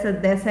queda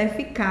dessa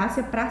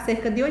eficácia para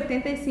cerca de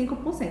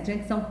 85%.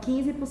 Gente, são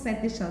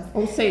 15% de chance.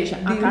 Ou seja,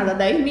 a cada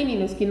 10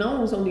 meninas que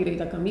não usam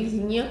direito a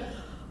camisinha,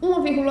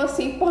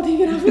 1,5 podem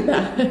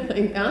engravidar.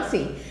 Então,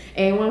 assim,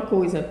 é uma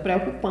coisa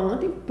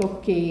preocupante,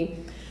 porque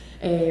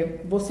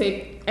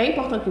é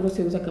importante que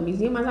você use a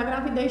camisinha, mas a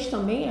gravidez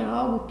também é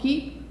algo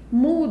que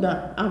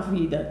muda a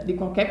vida de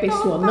qualquer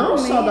pessoa, não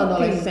só do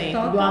adolescente,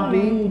 do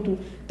adulto.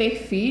 Ter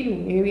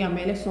filho, eu e a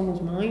Amélia somos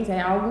mães, é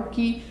algo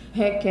que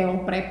requer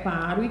um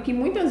preparo e que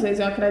muitas vezes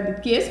eu acredito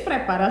que esse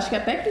preparo, acho que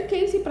até que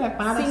quem se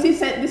prepara se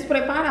sente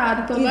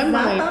despreparado quando é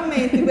mãe.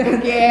 Exatamente.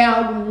 Porque é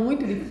algo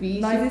muito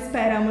difícil. Nós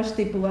esperamos,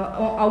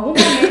 algum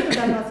momento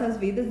das nossas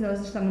vidas, nós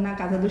estamos na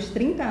casa dos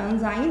 30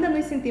 anos, ainda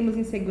nos sentimos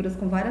inseguras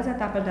com várias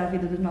etapas da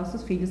vida dos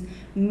nossos filhos,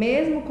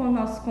 mesmo com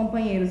nossos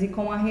companheiros e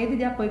com a rede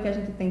de apoio que a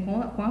gente tem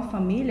com a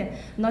família,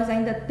 nós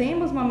ainda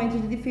temos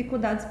momentos de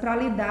dificuldades para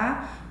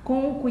lidar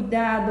com o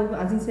cuidado,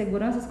 as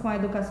inseguranças com a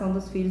educação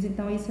dos filhos.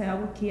 Então isso é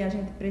algo que a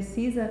gente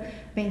precisa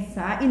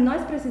pensar e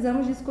nós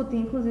precisamos discutir,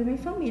 inclusive em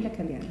família,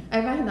 Keliane.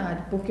 É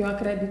verdade, porque eu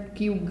acredito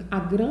que a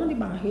grande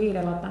barreira,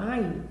 ela tá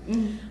aí.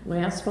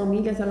 Né? As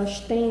famílias,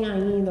 elas têm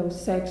ainda o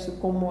sexo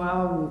como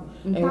algo,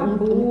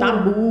 um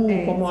tabu,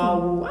 como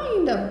algo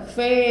ainda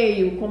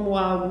feio, como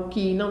algo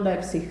que não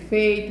deve ser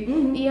feito.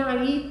 E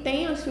aí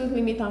tem as suas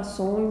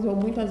limitações, ou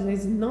muitas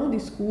vezes não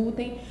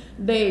discutem,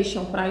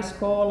 deixam para a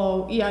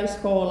escola, e a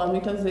escola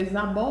muitas vezes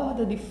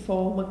aborda de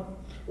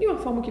uma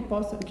forma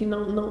que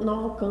não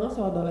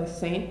alcança o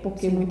adolescente,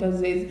 porque muitas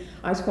vezes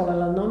a escola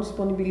ela não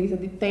disponibiliza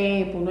de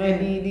tempo, né,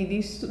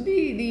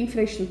 de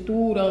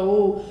infraestrutura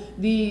ou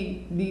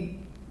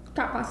de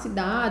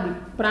capacidade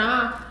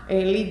para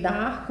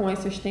lidar com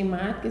essas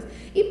temáticas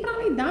e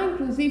para lidar,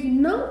 inclusive,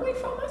 não com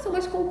informação,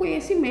 mas com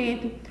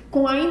conhecimento,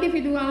 com a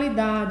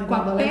individualidade do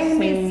adolescente. Com a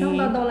permissão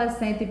do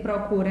adolescente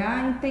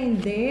procurar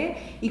entender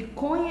e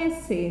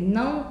conhecer,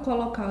 não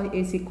colocar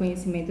esse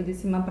conhecimento de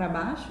cima para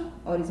baixo,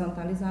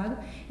 horizontalizado,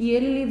 e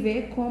ele lhe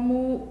vê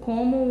como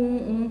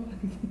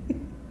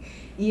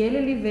e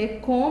ele lhe vê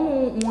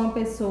como uma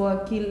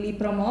pessoa que lhe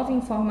promove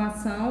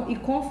informação e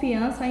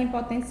confiança em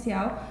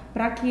potencial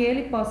para que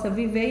ele possa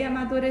viver e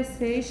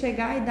amadurecer e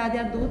chegar à idade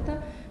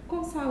adulta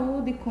com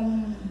saúde,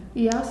 com...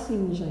 E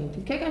assim, gente,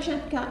 o que a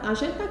gente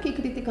está aqui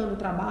criticando o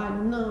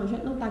trabalho? Não, a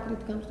gente não está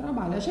criticando o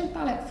trabalho. A gente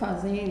está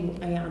fazendo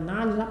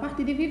análise a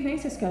partir de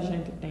vivências que a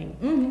gente tem,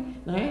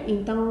 né?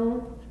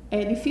 Então,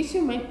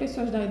 dificilmente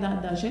pessoas da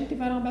idade da gente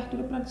tiveram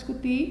abertura para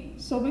discutir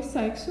sobre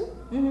sexo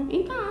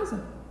em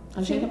casa.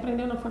 A gente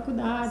aprendeu na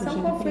faculdade.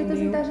 São conflitos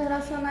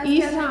intergeracionais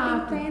que a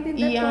gente entende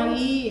depois. E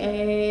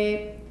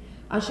aí,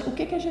 o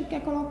que a gente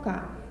quer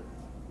colocar?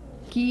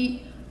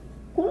 Que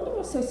quando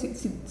você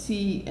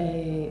se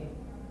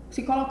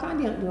colocar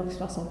diante de uma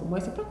situação como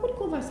essa, procure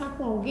conversar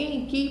com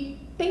alguém que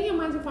tenha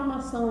mais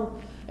informação,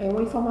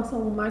 uma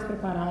informação mais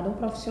preparada, um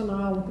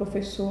profissional, um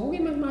professor,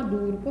 alguém mais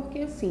maduro, porque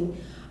assim,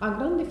 a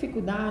grande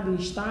dificuldade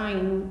está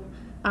em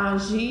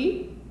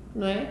agir,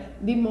 né,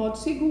 de modo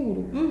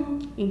seguro.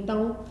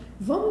 Então,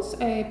 vamos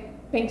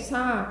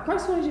pensar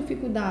quais são as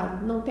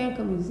dificuldades. Não tem a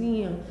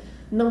camisinha,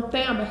 não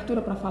tem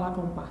abertura para falar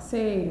com o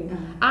parceiro,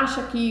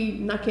 acha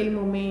que naquele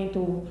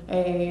momento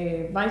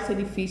vai ser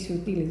difícil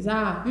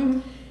utilizar.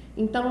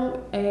 Então,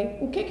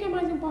 o que é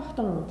mais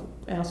importante?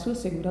 É a sua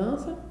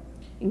segurança.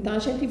 Então, a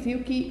gente viu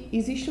que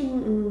existe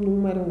um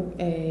número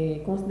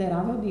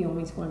considerável de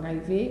homens com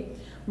HIV,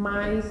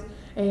 mas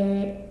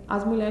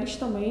as mulheres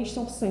também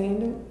estão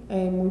sendo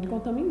muito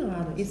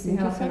contaminadas. Isso se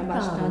muito relaciona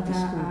afetadas, bastante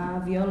à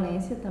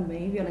violência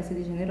também, violência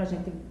de gênero. A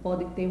gente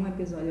pode ter um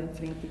episódio à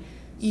frente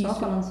só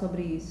falando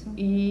sobre isso.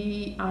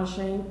 E a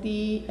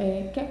gente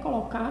quer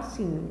colocar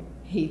assim,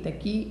 Rita,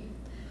 que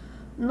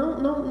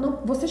não,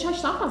 você já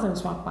está fazendo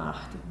sua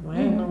parte, não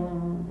é?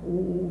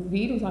 O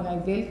vírus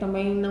HIV ele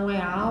também não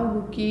é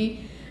algo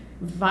que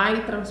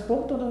vai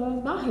transpor todas as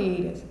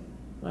barreiras.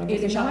 Não é?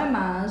 Ele não é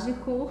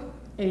mágico.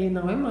 Ele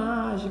não é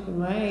mágico,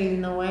 não é? Ele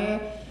não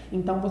é.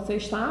 Então você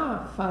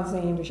está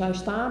fazendo, já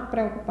está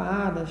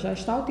preocupada, já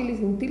está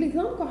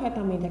utilizando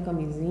corretamente a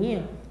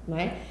camisinha,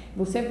 né?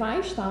 Você vai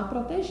estar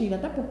protegida,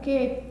 até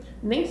porque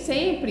nem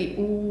sempre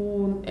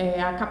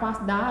a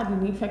capacidade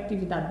de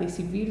infectividade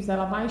desse vírus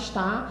ela vai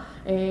estar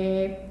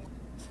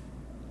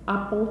a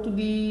ponto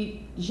de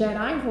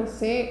gerar em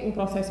você um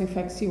processo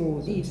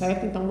infeccioso,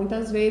 certo? Então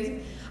muitas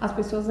vezes as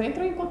pessoas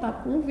entram em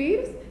contato com o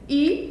vírus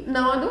e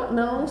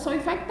não são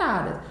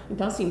infectadas.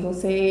 Então assim,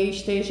 você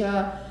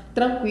esteja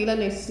tranquila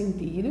nesse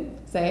sentido,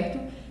 certo?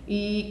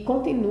 E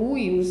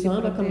continue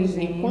usando a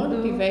camisinha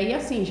quando tiver. E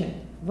assim, gente,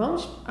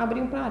 vamos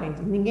abrir um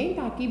parênteses. Ninguém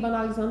está aqui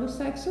banalizando o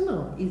sexo,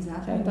 não.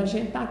 Exatamente. Certo? A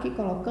gente está aqui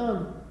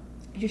colocando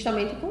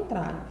justamente o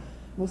contrário.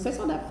 Você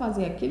só deve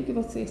fazer aquilo que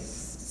você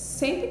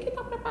sente que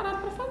está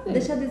preparado para fazer.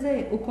 Deixa eu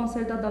dizer, o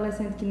conselho do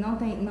adolescente que não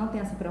tem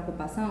essa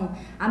preocupação,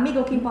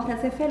 amiga, o que importa é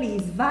ser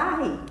feliz,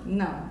 vai!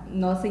 Não,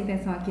 nossa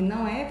intenção aqui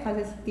não é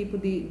fazer esse tipo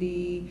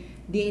de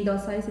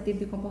endossar esse tipo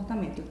de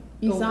comportamento.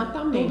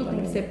 Exatamente. Tudo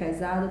tem que ser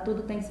pesado,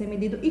 tudo tem que ser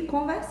medido e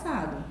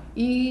conversado.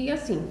 E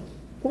assim,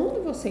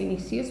 quando você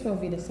inicia sua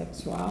vida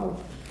sexual,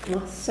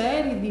 uma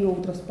série de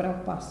outras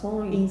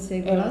preocupações,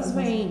 elas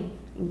vêm,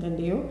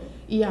 entendeu?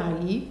 E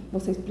aí,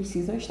 vocês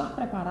precisam estar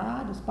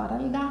preparados para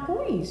lidar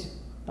com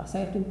isso, tá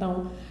certo?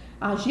 Então,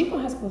 agir com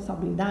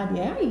responsabilidade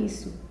é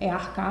isso, é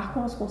arcar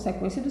com as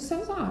consequências dos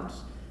seus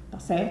atos, tá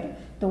certo?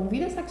 Então,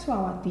 vida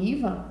sexual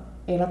ativa,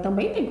 ela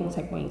também tem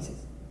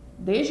consequências.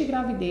 Desde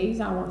gravidez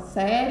há uma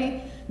série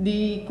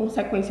de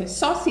consequências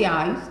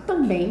sociais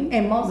também,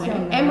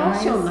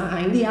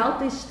 emocionais, de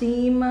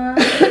autoestima.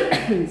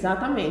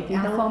 Exatamente.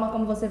 Então, a forma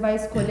como você vai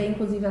escolher,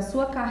 inclusive, a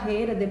sua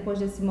carreira depois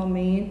desse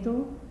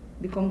momento,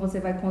 de como você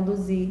vai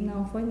conduzir.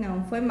 Não,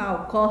 foi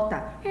mal,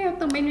 corta. Eu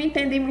também não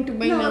entendi muito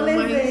bem,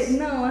 mas...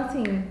 Não,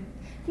 assim...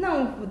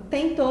 Não,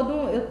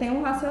 eu tenho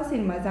um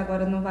raciocínio, mas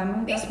agora não vai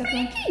mais...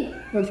 Explique!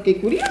 Eu fiquei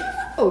curiosa.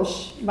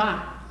 Oxe,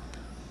 vá.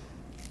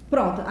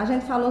 Pronto, a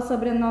gente falou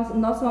sobre o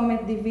nosso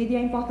momento de vida e a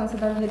importância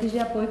das redes de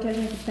apoio que a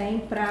gente tem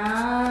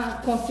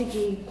para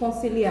conseguir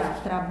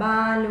conciliar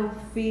trabalho,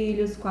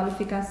 filhos,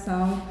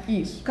 qualificação.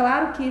 Isso.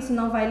 Claro que isso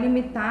não vai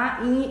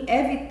limitar e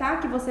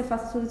evitar que você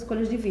faça suas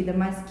escolhas de vida,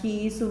 mas que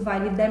isso vai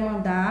lhe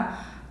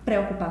demandar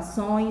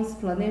preocupações,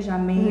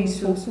 planejamento. Um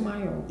esforço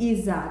maior.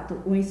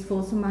 Exato, um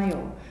esforço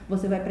maior.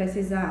 Você vai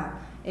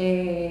precisar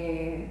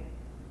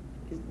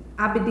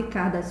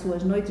abdicar das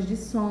suas noites de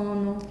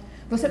sono.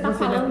 Você tá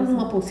falando de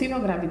uma possível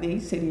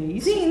gravidez, seria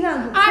isso? Sim,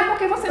 não. É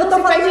porque você não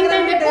se fez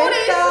entender por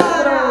isso.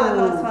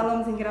 Nós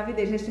falamos em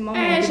gravidez neste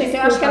momento. Gente,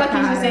 eu acho que ela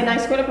quis dizer na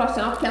escolha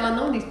profissional, porque ela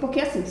não disse. Porque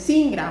assim, se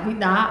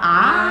engravidar...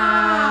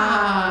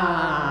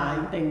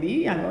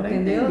 entendi? Agora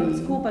entendeu? Entendi.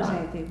 Desculpa,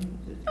 gente.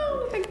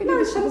 Não tem que pedir.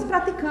 Nós estamos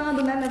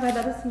praticando, né? Na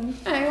verdade, assim.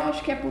 Eu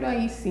acho que é por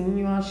aí,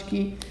 sim. Eu acho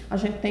que a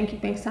gente tem que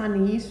pensar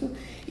nisso.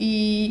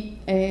 E...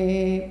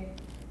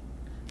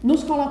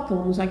 nos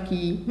colocamos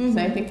aqui,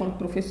 certo? Enquanto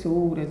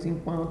professoras,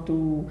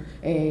 enquanto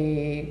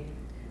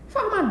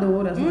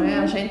formadoras, né?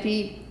 A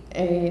gente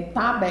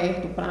tá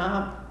aberto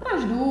para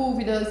as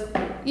dúvidas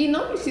e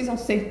não precisam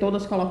ser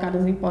todas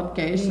colocadas em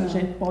podcast. Não. A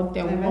gente pode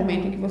ter algum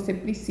momento em que você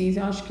precisa.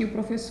 Eu acho que o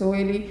professor,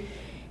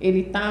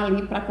 ele tá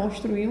ali para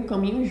construir um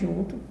caminho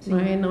junto,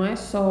 né? Não é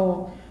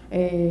só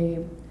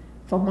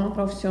formar um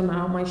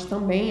profissional, mas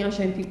também a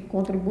gente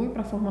contribui para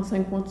a formação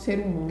enquanto ser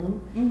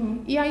humano.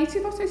 E aí, se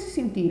vocês se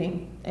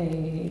sentirem,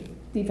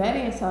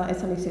 tiverem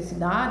essa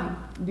necessidade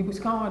de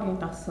buscar uma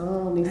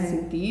orientação nesse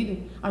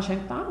sentido, a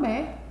gente está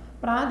aberto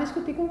para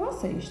discutir com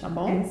vocês, tá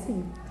bom?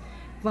 Sim.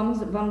 Vamos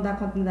dar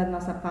continuidade à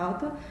nossa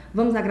pauta.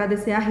 Vamos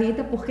agradecer a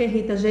Rita, porque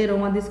Rita gerou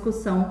uma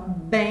discussão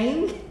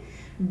bem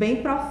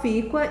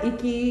profícua e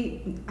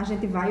que a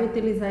gente vai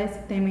utilizar esse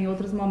tema em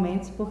outros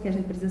momentos, porque a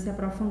gente precisa se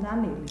aprofundar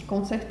nele.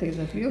 Com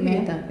certeza, viu,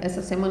 Rita? Né?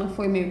 Essa semana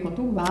foi meio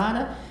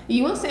conturbada e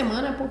uma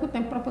semana é pouco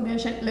tempo para poder a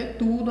gente ler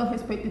tudo a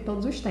respeito de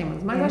todos os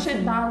temas. Mas a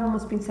gente dá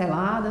algumas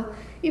pinceladas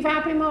e vai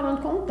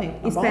aprimorando com o tempo,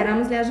 tá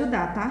Esperamos lhe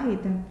ajudar, tá,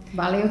 Rita?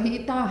 Valeu,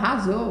 Rita,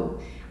 arrasou!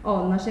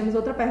 Nós temos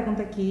outra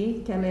pergunta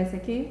aqui, quer ler essa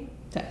aqui?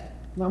 Certo.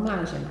 Vamos lá,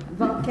 Angela.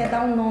 Quer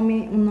dar um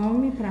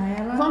nome para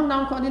ela? Vamos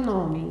dar um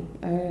codinome.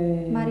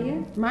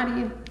 Maria?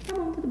 Maria. Tá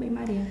bom, tudo bem,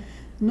 Maria.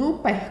 No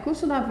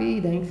percurso da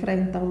vida,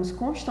 enfrentamos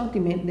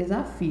constantemente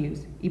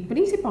desafios e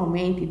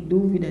principalmente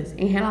dúvidas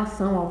em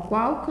relação ao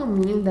qual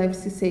caminho deve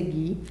se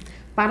seguir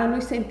para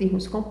nos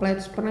sentirmos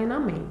completos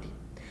plenamente.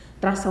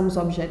 Traçamos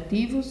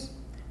objetivos,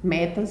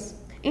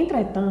 metas,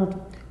 entretanto,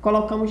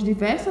 colocamos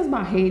diversas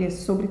barreiras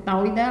sobre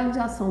tal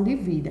idealização de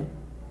vida.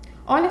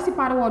 Olha-se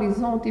para o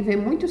horizonte e vê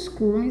muitos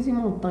cumes e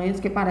montanhas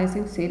que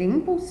parecem serem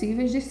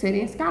impossíveis de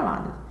serem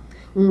escaladas.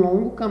 Um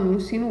longo caminho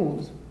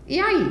sinuoso. E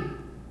aí?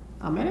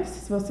 Amélia,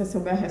 se você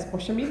souber a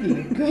resposta, me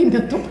diga, porque eu ainda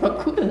estou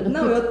procurando.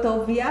 Não, eu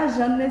estou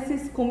viajando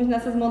nesses cumes,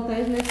 nessas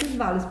montanhas, nesses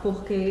vales,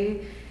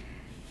 porque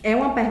é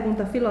uma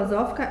pergunta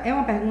filosófica, é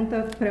uma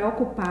pergunta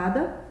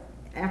preocupada.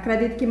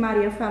 Acredito que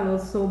Maria falou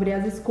sobre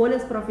as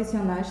escolhas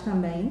profissionais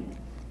também,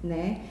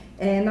 né?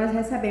 Nós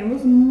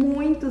recebemos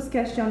muitos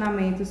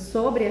questionamentos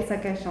sobre essa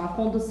questão, a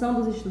condução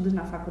dos estudos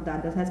na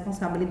faculdade, as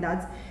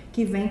responsabilidades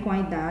que vêm com a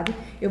idade.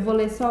 Eu vou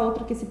ler só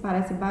outra que se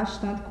parece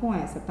bastante com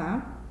essa,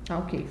 tá? Tá,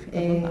 ok, fica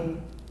à vontade.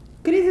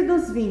 Crise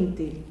dos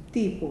 20,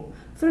 tipo,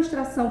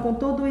 frustração com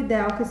todo o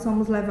ideal que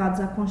somos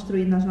levados a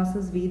construir nas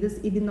nossas vidas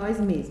e de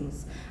nós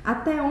mesmos.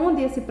 Até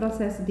onde esse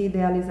processo de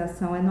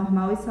idealização é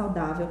normal e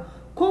saudável?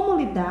 Como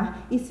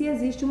lidar e se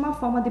existe uma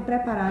forma de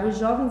preparar os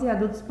jovens e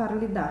adultos para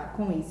lidar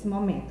com esse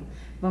momento?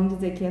 Vamos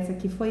dizer que essa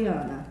aqui foi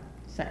Ana,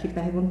 que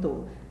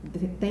perguntou.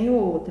 Tenho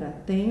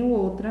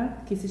outra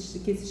que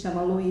se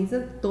chama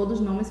Luísa, todos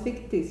nomes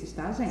fictícios,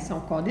 tá, gente? São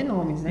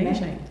codinomes, né,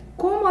 gente?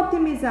 Como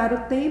otimizar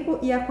o tempo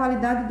e a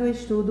qualidade do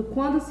estudo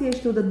quando se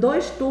estuda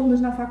 2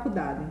 turnos na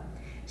faculdade?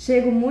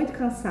 Chego muito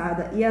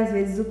cansada e às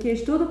vezes o que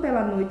estudo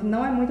pela noite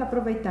não é muito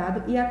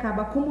aproveitado e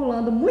acaba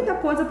acumulando muita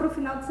coisa para o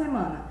final de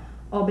semana.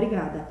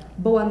 Obrigada.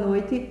 Boa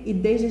noite e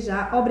desde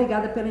já,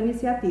 obrigada pela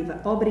iniciativa.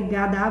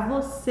 Obrigada a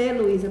você,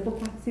 Luísa, por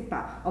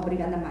participar.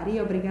 Obrigada,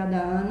 Maria. Obrigada,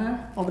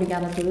 Ana.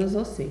 Obrigada a todos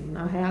vocês.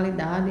 Na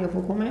realidade, eu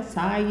vou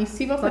começar e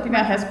se você tiver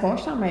a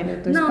resposta, Amélia,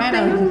 eu tô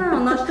esperando. Não, tenho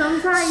não. Nós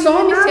estamos aí.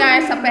 Só iniciar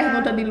essa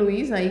pergunta de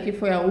Luísa aí, que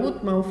foi a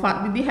última, o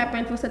fato de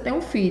repente você ter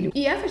um filho.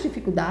 E essas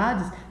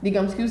dificuldades,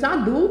 digamos que os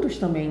adultos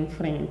também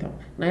enfrentam,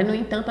 né? No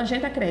entanto, a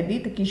gente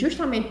acredita que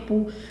justamente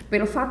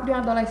pelo fato de um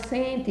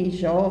adolescente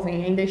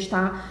jovem ainda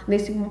estar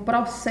nesse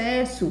processo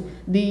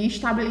de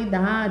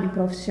estabilidade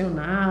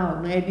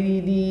profissional, né,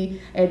 de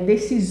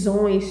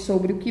decisões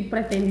sobre o que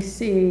pretende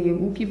ser,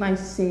 o que vai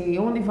ser,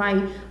 onde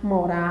vai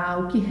morar,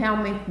 o que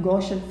realmente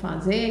gosta de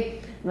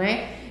fazer,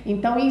 né?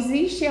 Então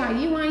existe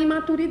aí uma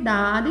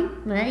imaturidade,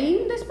 né,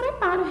 e um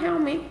despreparo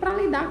realmente para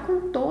lidar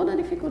com toda a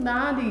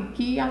dificuldade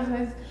que às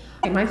vezes...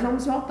 Mas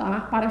vamos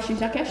voltar para o X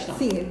da questão.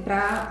 Sim,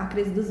 para a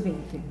crise dos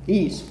 20.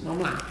 Isso,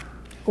 vamos lá.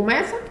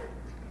 Começa?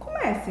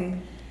 Comece.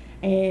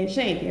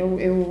 Gente,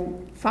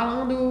 eu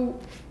falando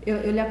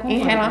eu lhe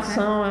acompanho, em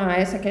relação a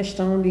essa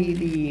questão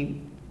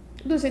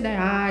dos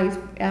ideais,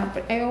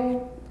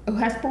 eu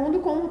respondo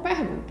com uma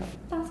pergunta.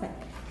 Tá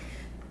certo.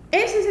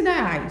 Esses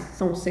ideais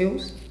são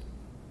seus?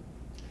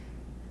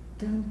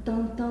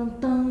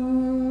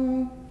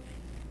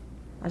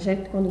 A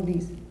gente quando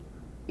diz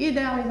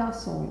idealizar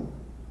sonho,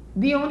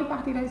 de onde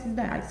partiram esses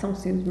ideais? São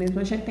seus mesmo.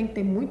 A gente tem que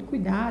ter muito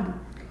cuidado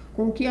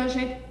com o que a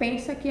gente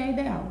pensa que é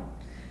ideal.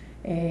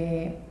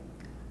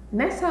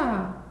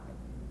 Nessa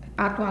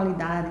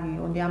atualidade,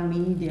 onde a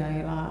mídia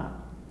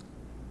ela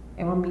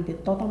é uma mídia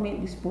totalmente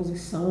de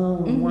exposição,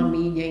 uma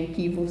mídia em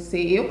que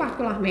eu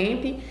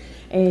particularmente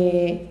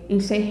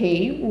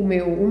encerrei o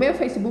meu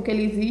Facebook,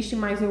 ele existe,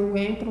 mas eu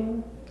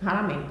entro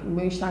raramente. O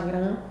meu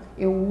Instagram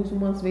eu uso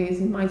umas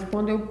vezes, mas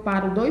quando eu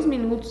paro 2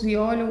 minutos e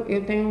olho,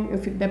 eu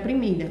fico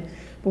deprimida.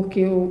 Porque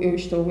eu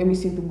me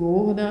sinto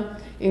gorda,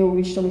 eu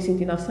estou me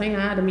sentindo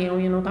assanhada, minha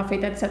unha não está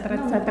feita, etc,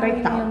 etc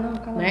e tal. Não,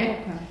 cala a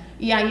boca.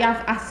 E aí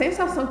a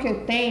sensação que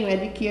eu tenho é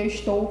de que eu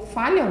estou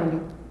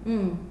falhando.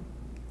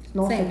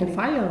 Nossa, eu estou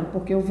falhando,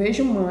 porque eu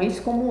vejo mães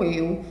como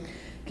eu,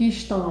 que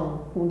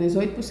estão com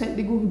 18%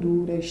 de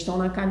gordura, estão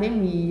na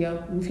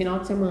academia, no final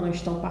de semana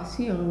estão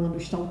passeando,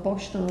 estão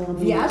postando.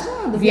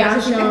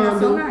 Viagens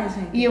internacionais,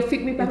 gente. E eu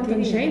fico me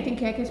perguntando, gente, em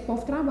que é que esse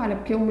povo trabalha?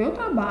 Porque o meu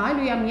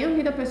trabalho e a minha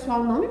vida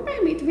pessoal não me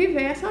permite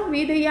viver essa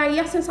vida. E aí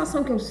a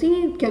sensação que eu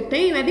sinto, que eu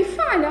tenho, é de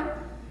falha.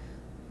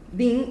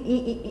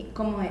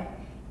 Como é?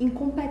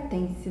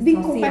 Incompetência de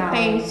social.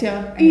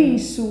 Incompetência,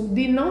 isso,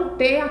 de não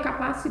ter a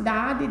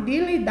capacidade de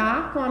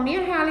lidar com a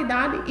minha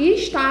realidade e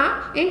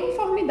estar em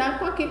conformidade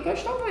com aquilo que eu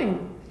estou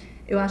vendo.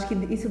 Eu acho que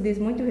isso diz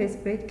muito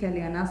respeito,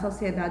 Keliana, à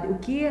sociedade. O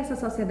que essa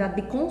sociedade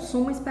de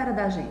consumo espera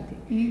da gente?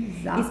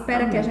 Exatamente.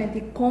 Espera que a gente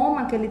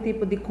coma aquele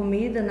tipo de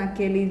comida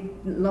naquele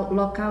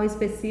local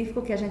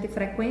específico, que a gente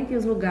frequente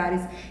os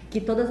lugares que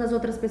todas as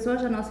outras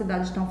pessoas da nossa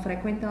idade estão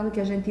frequentando, que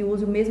a gente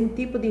use o mesmo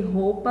tipo de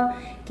roupa,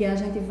 que a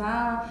gente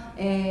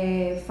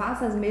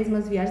faça as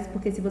mesmas viagens,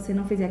 porque se você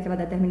não fizer aquela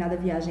determinada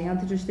viagem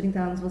antes dos 30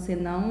 anos, você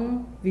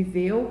não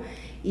viveu.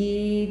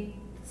 E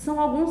são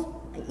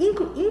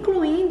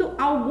incluindo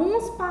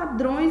alguns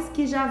padrões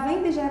que já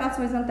vêm de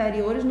gerações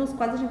anteriores, nos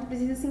quais a gente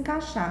precisa se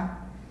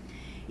encaixar.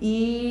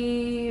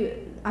 E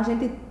a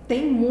gente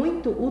tem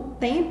muito o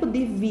tempo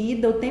de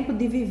vida, o tempo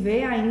de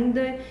viver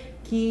ainda,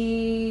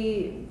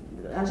 que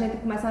a gente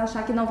começa a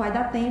achar que não vai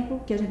dar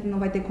tempo, que a gente não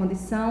vai ter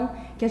condição,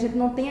 que a gente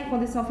não tem a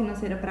condição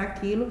financeira para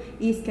aquilo,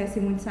 e esquece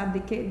muito, sabe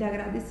de quê? De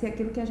agradecer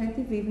aquilo que a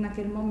gente vive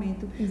naquele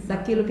momento. Exatamente.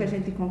 Daquilo que a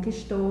gente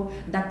conquistou,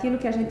 daquilo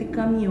que a gente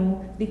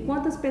caminhou, de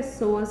quantas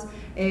pessoas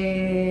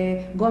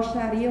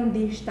gostariam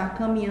de estar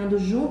caminhando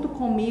junto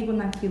comigo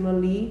naquilo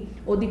ali,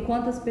 ou de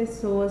quantas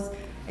pessoas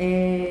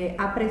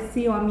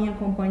apreciam a minha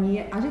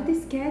companhia, a gente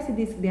esquece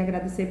de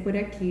agradecer por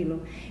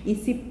aquilo e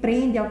se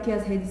prende ao que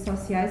as redes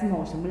sociais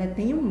mostram. Mulher,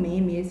 tem um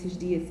meme esses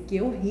dias que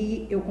eu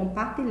ri, eu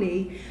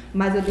compartilhei,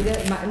 mas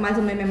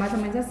o meme é mais ou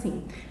menos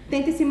assim: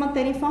 tente se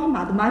manter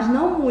informado, mas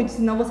não muito,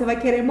 senão você vai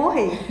querer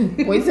morrer.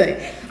 Pois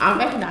é, a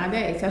verdade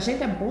é essa, a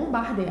gente é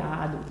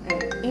bombardeado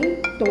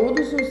em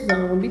todos os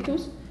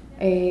âmbitos,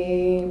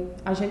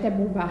 a gente é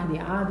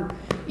bombardeado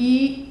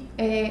e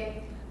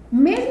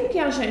mesmo que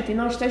a gente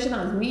não esteja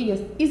nas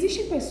mídias,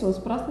 existem pessoas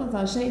próximas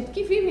a gente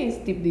que vivem esse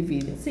tipo de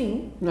vida.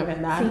 Sim. Não é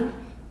verdade? Sim.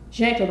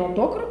 Gente, eu não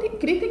estou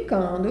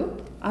criticando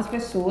as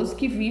pessoas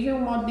que vivem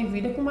um modo de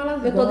vida como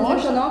elas gostam. Eu estou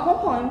dizendo que eu não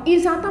acompanho.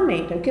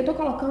 Exatamente. O que eu estou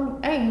colocando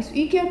é isso.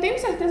 E que eu tenho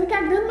certeza que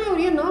a grande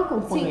maioria não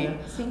acompanha.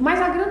 Sim.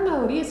 Mas a grande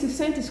maioria se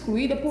sente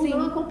excluída por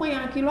não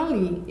acompanhar aquilo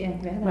ali. É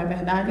verdade. Não é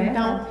verdade?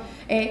 Verdade.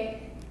 Então,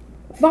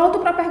 volto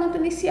para a pergunta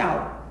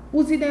inicial.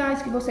 Os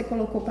ideais que você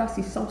colocou para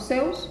si são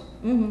seus?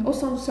 Ou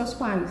são dos seus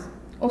pais?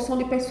 Ou são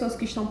de pessoas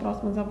que estão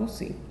próximas a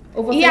você?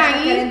 Ou você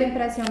está querendo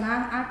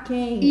impressionar a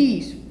quem?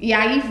 Isso. E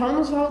aí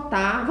vamos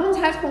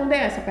responder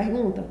essa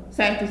pergunta.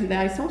 Certos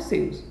ideais são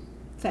seus.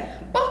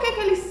 Certo. Por que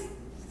eles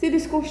se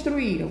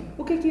desconstruíram?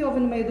 O que houve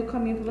no meio do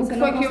caminho que você O que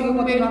não foi que conseguiu houve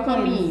no meio do continuar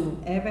com eles? caminho?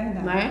 É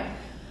verdade. Né?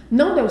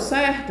 Não deu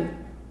certo?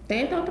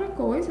 Tenta outra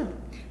coisa.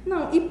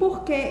 Não,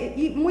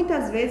 e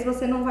muitas vezes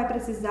você não vai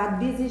precisar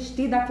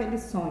desistir daquele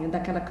sonho,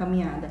 daquela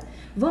caminhada.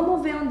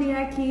 Vamos ver onde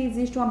é que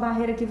existe uma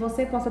barreira que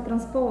você possa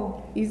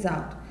transpor?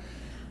 Exato.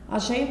 A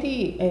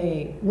gente,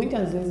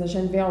 muitas vezes a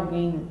gente vê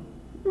alguém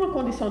numa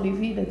condição de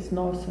vida e diz,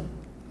 nossa,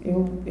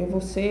 eu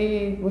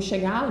vou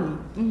chegar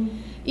ali.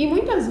 E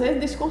muitas vezes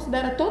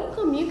desconsidera todo o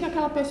caminho que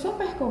aquela pessoa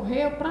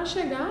percorreu para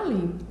chegar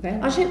ali.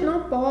 A gente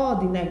não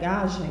pode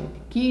negar,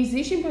 gente, que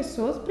existem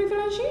pessoas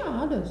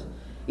privilegiadas.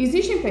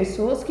 Existem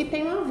pessoas que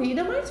têm uma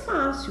vida mais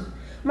fácil,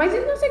 mas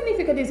isso não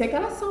significa dizer que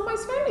elas são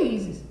mais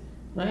felizes,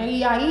 né?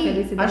 E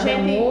aí a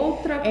gente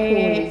outra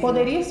coisa.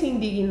 Poderia se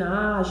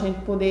indignar, a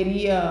gente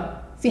poderia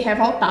se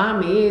revoltar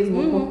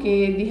mesmo,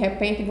 porque de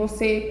repente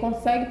você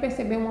consegue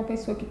perceber uma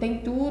pessoa que tem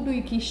tudo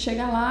e que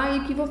chega lá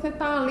e que você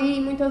tá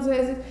ali muitas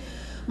vezes.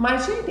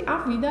 Mas, gente, a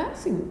vida é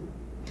assim.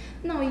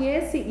 Não,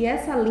 e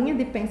essa linha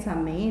de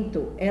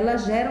pensamento, ela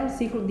gera um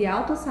ciclo de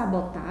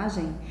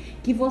autossabotagem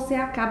que você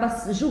acaba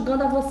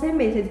julgando a você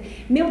mesmo.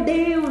 Meu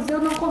Deus, eu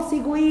não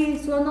consigo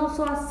isso, eu não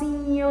sou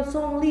assim, eu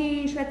sou um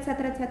lixo, etc,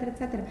 etc,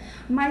 etc.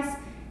 Mas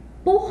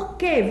por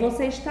que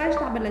você está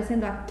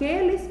estabelecendo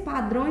aqueles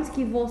padrões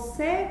que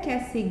você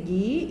quer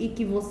seguir e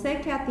que você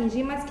quer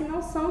atingir, mas que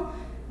não são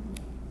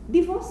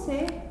de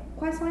você?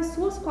 Quais são as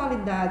suas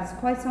qualidades?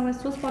 Quais são as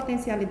suas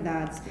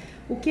potencialidades?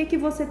 O que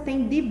você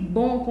tem de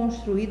bom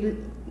construído?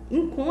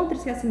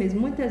 Encontre-se a si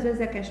mesmo. Muitas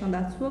vezes é questão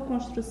da sua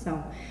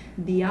construção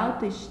de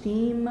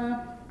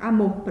autoestima,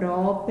 amor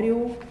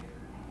próprio.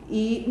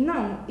 E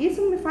não,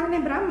 isso me faz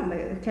lembrar,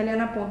 que a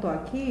Helena apontou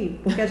aqui,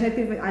 porque a gente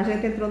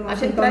entrou numa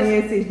sintonia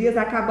esses dias,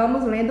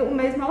 acabamos lendo o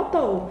mesmo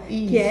autor,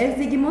 que é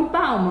Zygmunt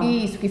Bauman.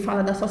 Isso, que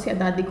fala da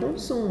sociedade de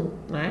consumo,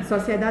 né?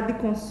 Sociedade de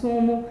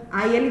consumo.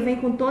 Aí ele vem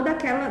com toda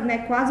aquela, né,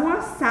 quase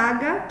uma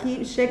saga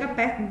que chega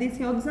perto de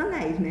Senhor dos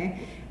Anéis, né?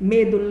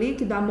 Medo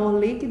líquido, amor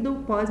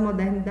líquido,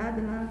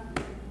 pós-modernidade, né?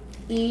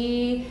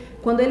 E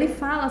quando ele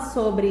fala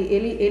sobre,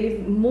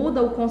 ele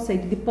muda o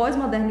conceito de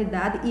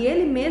pós-modernidade e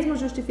ele mesmo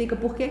justifica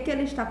por que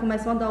ele está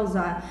começando a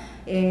usar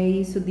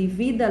isso de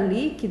vida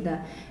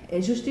líquida,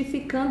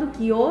 justificando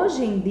que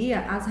hoje em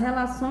dia as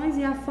relações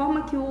e a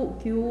forma que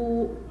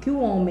o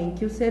homem,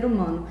 que o ser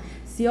humano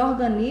se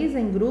organiza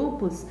em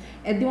grupos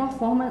é de uma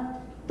forma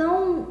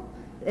tão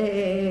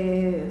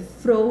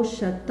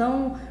frouxa,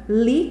 tão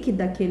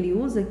líquida que ele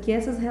usa, que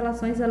essas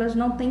relações elas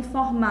não têm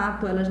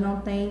formato, elas não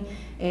têm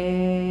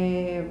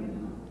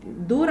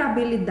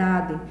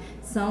durabilidade.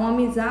 São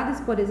amizades,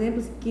 por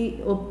exemplo,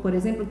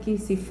 que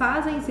se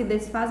fazem e se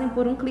desfazem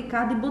por um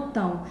clicar de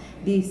botão,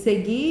 de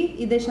seguir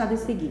e deixar de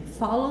seguir,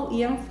 follow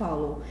e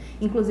unfollow.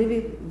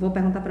 Inclusive, vou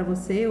perguntar para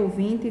você,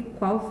 ouvinte,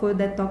 qual foi o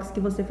detox que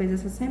você fez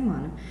essa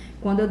semana.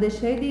 Quando eu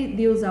deixei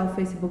de usar o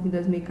Facebook em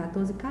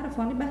 2014, cara,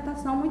 foi uma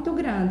libertação muito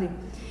grande.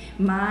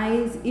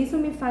 Mas isso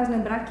me faz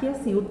lembrar que,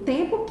 assim, o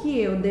tempo que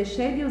eu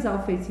deixei de usar o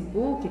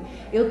Facebook,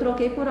 eu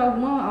troquei por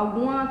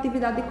alguma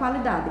atividade de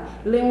qualidade.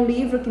 Ler um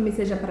livro que me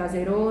seja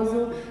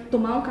prazeroso,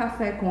 tomar um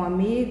café com um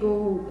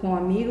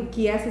amigo,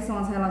 que essas são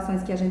as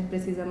relações que a gente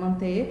precisa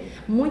manter.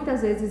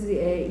 Muitas vezes,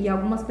 e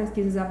algumas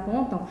pesquisas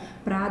apontam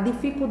para a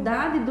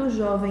dificuldade do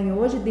jovem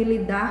hoje de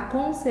lidar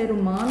com o ser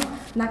humano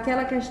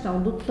naquela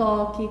questão do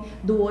toque,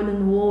 do olho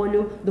no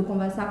olho, do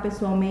conversar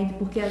pessoalmente,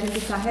 porque a gente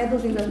está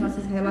reduzindo as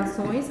nossas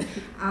relações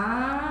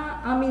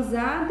a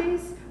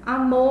amizades,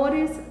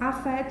 amores,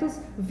 afetos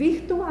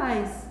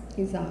virtuais.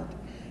 Exato.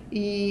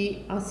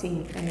 E,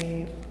 assim,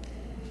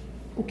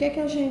 o que é que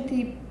a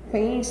gente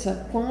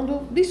pensa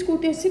quando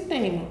discute esse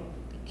tema?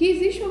 Que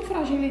existe uma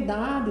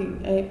fragilidade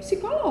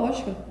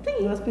psicológica.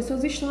 Sim. As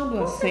pessoas estão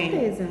adoecendo. Com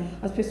certeza.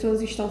 As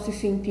pessoas estão se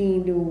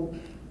sentindo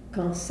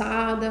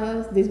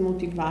cansadas,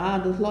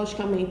 desmotivadas,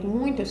 logicamente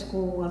muitas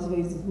com, às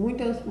vezes,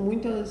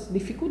 muitas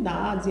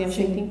dificuldades, e a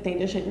gente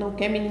entende, a gente não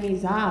quer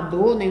minimizar a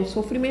dor nem o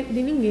sofrimento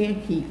de ninguém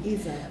aqui.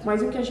 Exato.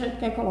 Mas o que a gente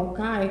quer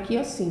colocar é que,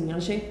 assim, a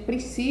gente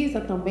precisa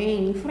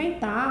também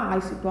enfrentar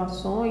as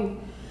situações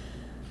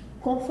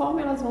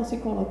conforme elas vão se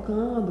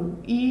colocando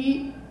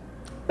e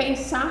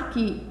pensar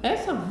que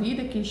essa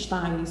vida que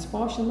está aí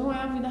exposta não é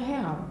a vida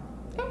real.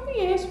 Eu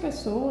conheço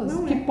pessoas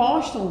que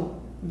postam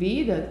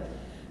vida,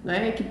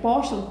 né, que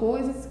postam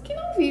coisas que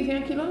não vivem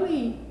aquilo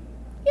ali.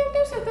 E eu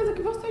tenho certeza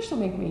que vocês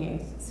também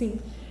conhecem. Sim.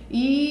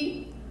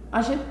 E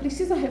a gente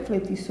precisa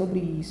refletir sobre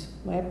isso,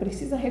 né?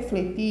 Precisa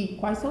refletir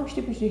quais são os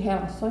tipos de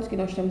relações que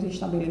nós temos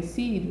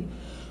estabelecido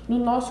no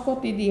nosso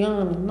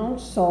cotidiano, não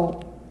só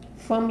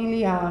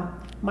familiar,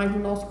 mas no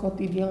nosso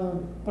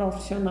cotidiano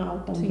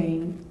profissional também.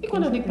 Sim, e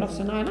quando eu digo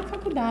profissional, é na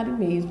faculdade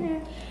mesmo.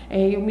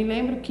 Eu me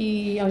lembro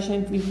que a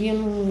gente vivia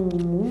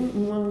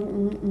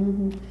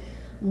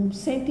um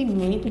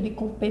sentimento de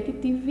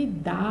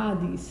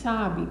competitividade,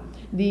 sabe?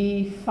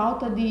 De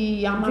falta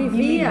de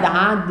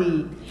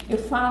amabilidade. Eu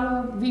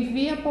falo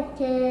vivia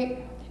porque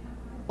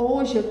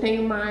hoje eu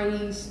tenho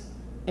mais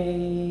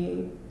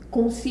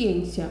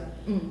consciência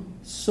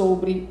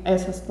sobre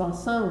essa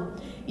situação,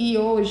 e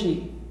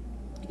hoje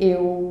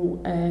eu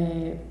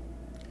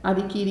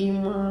adquiri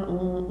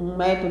um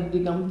método,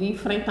 digamos, de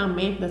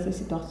enfrentamento dessas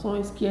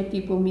situações, que é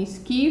tipo, eu me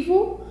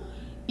esquivo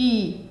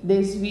e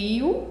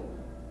desvio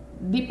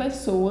de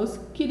pessoas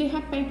que de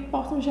repente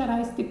possam gerar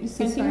esse tipo de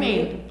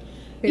sentimento.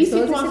 E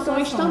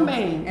situações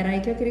também. Era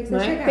aí que eu queria que você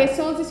chegasse.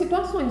 Pessoas e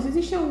situações.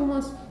 Existem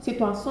algumas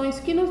situações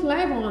que nos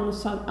levam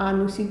a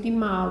nos sentir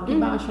mal, que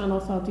baixam a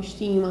nossa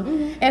autoestima.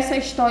 Essa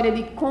história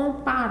de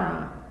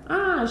comparar.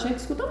 A gente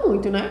escuta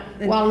muito, né?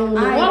 O aluno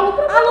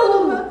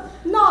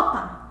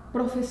nota.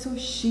 Professor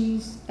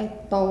X é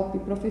top,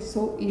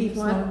 professor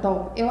Y é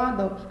top. Eu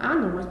adoro.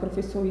 Não, mas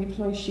professor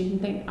Y e X não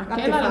tem.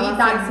 Aquela ali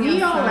da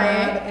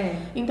violé.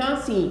 Então,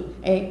 assim,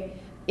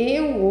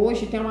 eu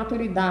hoje tenho uma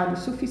maturidade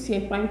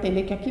suficiente para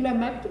entender que aquilo é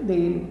mérito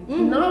dele.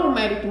 Não é um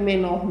mérito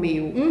menor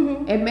meu.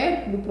 É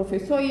mérito do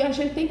professor, e a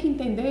gente tem que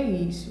entender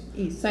isso.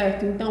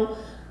 Certo? Então,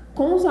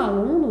 com os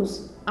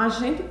alunos, a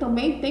gente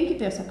também tem que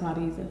ter essa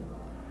clareza.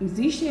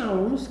 Existem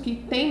alunos que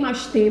têm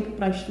mais tempo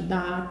para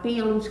estudar,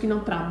 tem alunos que não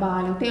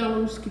trabalham, tem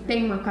alunos que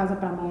têm uma casa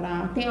para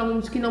morar, tem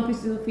alunos que não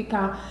precisam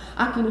ficar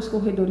aqui nos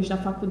corredores da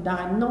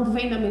faculdade, não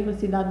vêm da mesma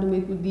cidade no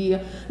mesmo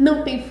dia,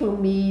 não tem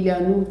família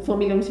no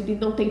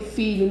sentido não tem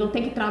filho, não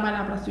tem que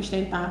trabalhar para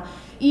sustentar.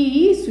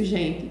 E isso,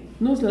 gente,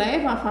 nos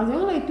leva a fazer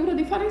uma leitura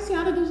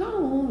diferenciada dos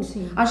alunos.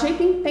 Sim. A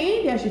gente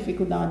entende as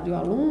dificuldades do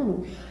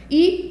aluno,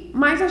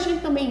 mas a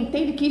gente também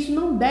entende que isso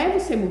não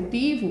deve ser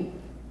motivo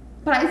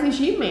para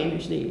exigir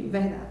menos dele.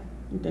 Verdade.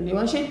 Entendeu?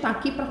 A gente está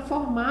aqui para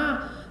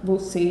formar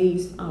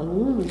vocês,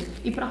 alunos,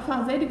 e para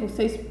fazer de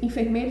vocês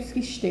enfermeiros que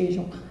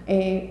estejam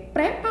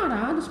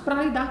preparados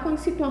para lidar com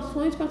as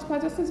situações com as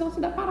quais vocês vão se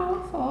deparar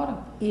lá fora.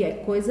 E é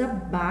coisa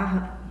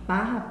barra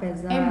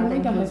pesada. É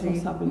muita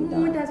responsabilidade.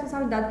 Muita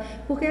responsabilidade.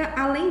 Porque,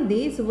 além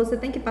disso, você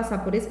tem que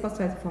passar por esse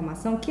processo de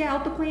formação, que é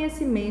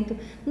autoconhecimento.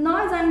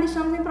 Nós ainda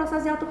estamos em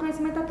processo de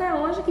autoconhecimento até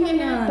hoje. E ele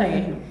é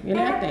eterno. Ele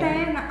é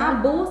eterno. A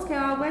busca é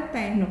algo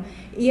eterno.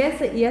 E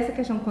essa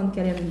questão, quando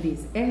a Eliane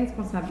diz, é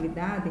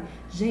responsabilidade,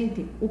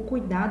 gente, o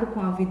cuidado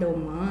com a vida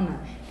humana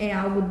é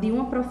algo de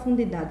uma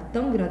profundidade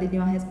tão grande, de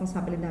uma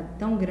responsabilidade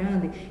tão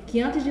grande, que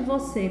antes de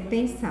você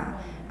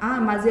pensar,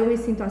 mas eu me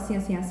sinto assim,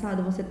 assim,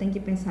 assado, você tem que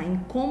pensar em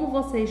como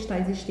você está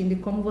existindo e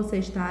como você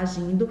está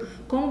agindo,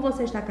 como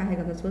você está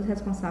carregando as suas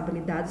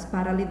responsabilidades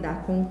para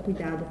lidar com o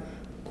cuidado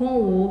com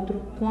o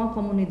outro, com a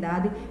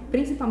comunidade,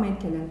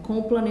 principalmente, Eliane, com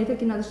o planeta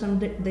que nós estamos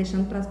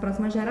deixando para as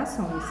próximas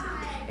gerações.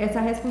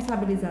 Essa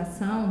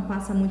responsabilização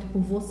passa muito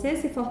por você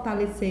se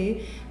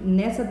fortalecer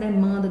nessa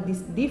demanda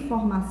de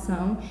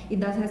formação e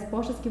das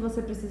respostas que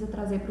você precisa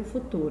trazer para o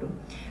futuro.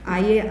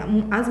 Aí,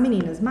 as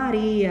meninas,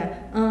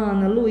 Maria,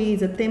 Ana,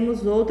 Luísa,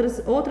 temos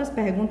outras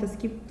perguntas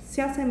que se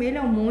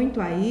assemelham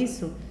muito a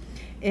isso.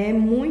 É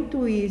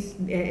muito isso,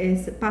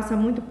 passa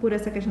muito por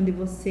essa questão de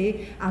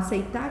você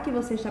aceitar que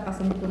você está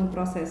passando por um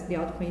processo de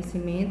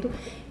autoconhecimento,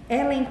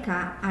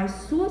 elencar as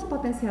suas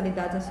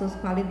potencialidades, as suas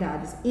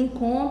qualidades,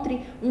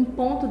 encontre um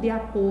ponto de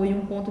apoio,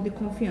 um ponto de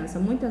confiança.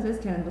 Muitas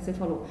vezes, Karen, você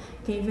falou,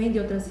 quem vem de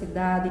outra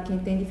cidade, quem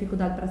tem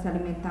dificuldade para se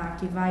alimentar,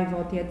 que vai e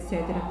volta e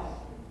etc.,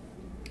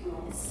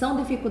 são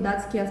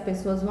dificuldades que as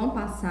pessoas vão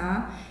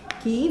passar,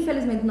 que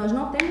infelizmente nós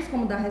não temos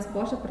como dar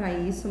resposta para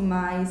isso,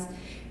 mas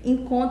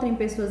encontrem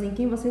pessoas em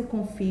quem você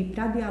confie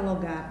para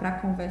dialogar, para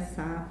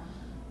conversar,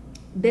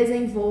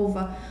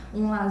 desenvolva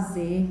um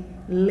lazer,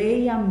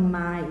 leia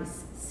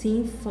mais, se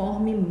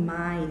informe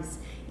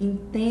mais,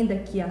 entenda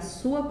que a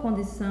sua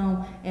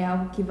condição é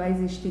algo que vai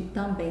existir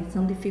também,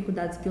 são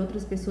dificuldades que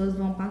outras pessoas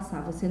vão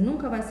passar, você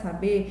nunca vai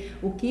saber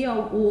o que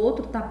o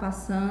outro está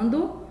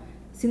passando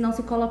se não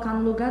se colocar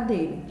no lugar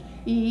dele.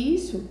 E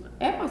isso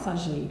é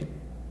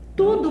passageiro.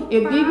 Tudo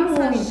eu passa, digo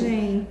muito,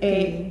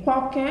 gente.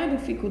 Qualquer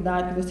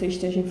dificuldade que você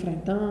esteja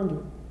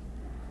enfrentando,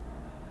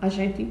 a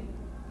gente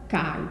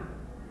cai,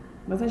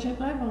 mas a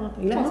gente levanta.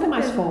 E levanta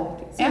mais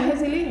forte. Sim. É a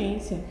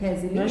resiliência.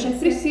 A gente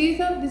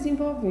precisa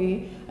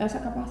desenvolver essa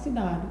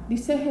capacidade de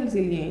ser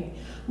resiliente.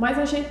 Mas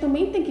a gente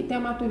também tem que ter a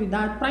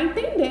maturidade para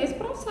entender esse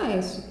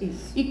processo.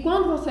 Isso. E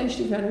quando você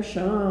estiver no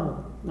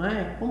chão,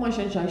 né, como a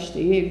gente já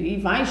esteve e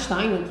vai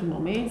estar em outros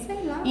momentos,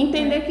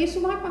 entender que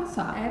isso vai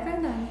passar. É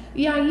verdade.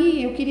 E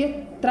aí eu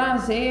queria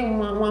trazer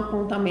um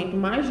apontamento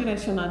mais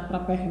direcionado para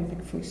a pergunta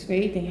que foi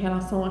feita em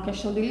relação à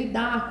questão de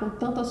lidar com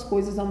tantas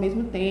coisas ao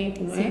mesmo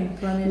tempo, né?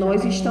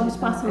 Nós estamos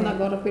passando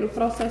agora pelo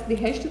processo de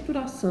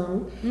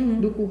reestruturação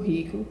do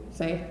currículo,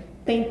 certo?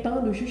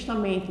 Tentando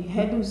justamente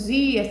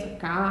reduzir essa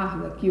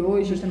carga que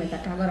hoje... Justamente a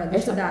carga horária de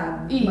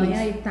estudar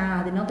manhã e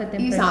tarde, não ter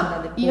tempo para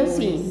estudar depois. E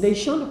assim,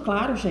 deixando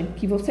claro, gente,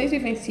 que vocês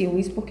vivenciam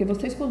isso porque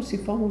vocês quando se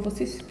formam,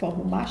 vocês se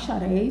formam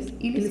bacharéis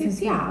e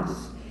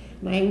licenciados.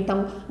 Né?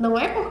 Então, não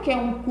é porque é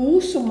um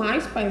curso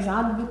mais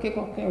pesado do que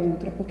qualquer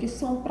outro, é porque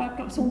são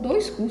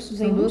dois cursos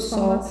em um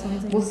só.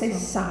 Você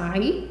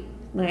sai,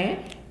 né,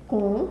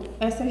 com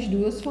essas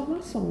duas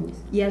formações.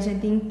 E a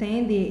gente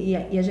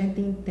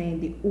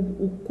entende,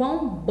 o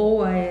quão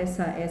boa é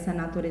essa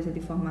natureza de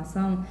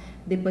formação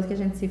depois que a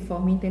gente se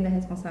forma e entende a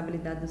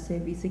responsabilidade do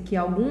serviço e que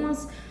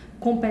algumas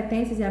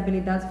competências e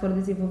habilidades foram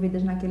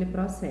desenvolvidas naquele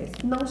processo.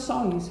 Não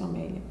só isso,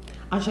 Amélia.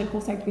 A gente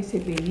consegue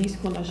perceber isso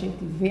quando a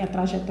gente vê a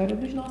trajetória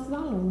dos nossos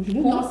alunos,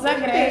 dos nossos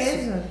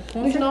egressos.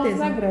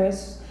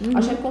 A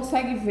gente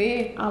consegue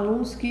ver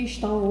alunos que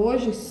estão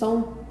hoje,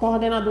 são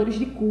coordenadores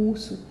de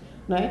curso,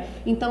 né?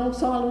 Então,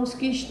 são alunos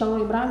que estão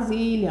em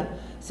Brasília,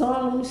 são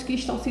alunos que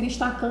estão se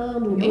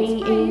destacando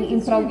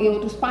em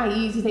outros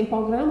países, em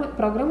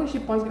programas de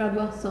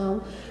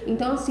pós-graduação.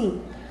 Então, assim,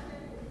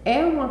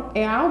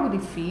 é algo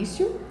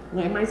difícil,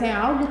 né? Mas é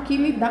algo que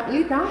lhe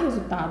dá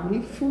resultado,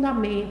 lhe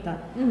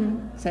fundamenta,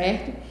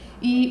 certo?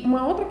 E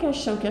uma outra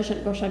questão que a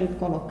gente gostaria de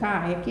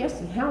colocar é que,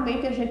 assim,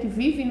 realmente a gente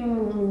vive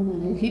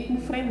num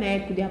ritmo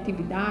frenético de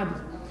atividades,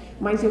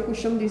 mas eu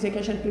costumo dizer que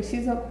a gente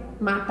precisa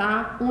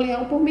matar um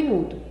leão por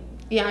minuto.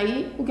 E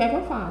aí, o que é que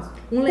eu faço?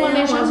 Um leão,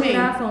 uma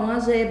girafa, uma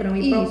zebra,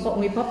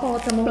 um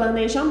hipopótamo.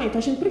 Planejamento,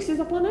 a gente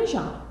precisa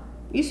planejar.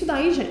 Isso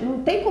daí, gente, não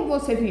tem como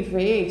você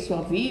viver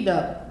sua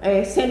vida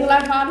sendo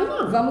levado,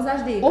 não. Vamos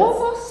às dicas. Ou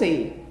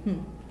você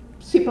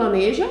se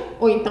planeja,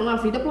 ou então a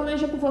vida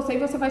planeja por você e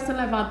você vai ser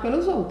levado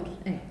pelos outros.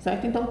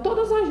 Certo? Então,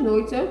 todas as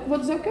noites, eu vou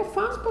dizer o que eu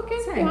faço, porque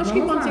eu acho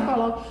que quando você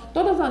coloca,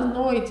 todas as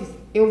noites,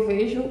 eu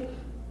vejo,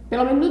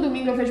 pelo menos no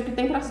domingo, eu vejo o que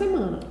tem pra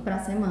semana.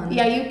 E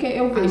aí o que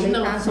eu vejo?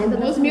 Não, são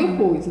 2.000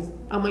 coisas.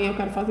 Amanhã eu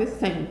quero fazer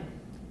 100.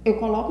 Eu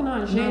coloco na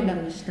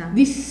agenda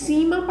de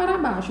cima para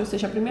baixo, ou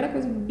seja, a primeira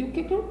coisa do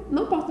que eu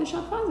não posso deixar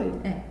de fazer.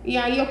 E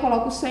aí eu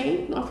coloco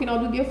 100, no final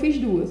do dia eu fiz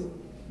 2.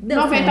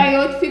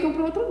 98 ficam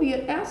para outro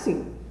dia. É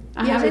assim.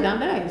 A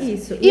realidade é essa.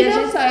 Isso. E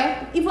deu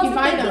certo. E você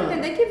tem que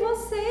entender que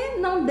você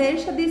não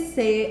deixa de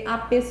ser a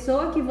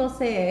pessoa que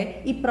você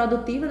é e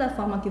produtiva da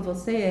forma que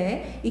você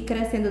é e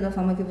crescendo da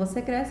forma que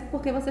você cresce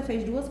porque você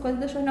fez 2 coisas e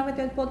deixou os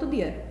 98 para outro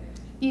dia.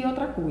 E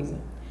outra coisa.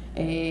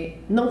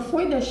 Não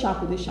foi deixar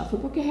por deixar, foi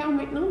porque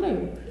realmente não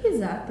deu.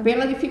 Exato.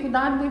 Pela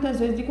dificuldade, muitas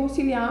vezes, de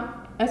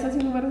conciliar essas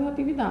inúmeras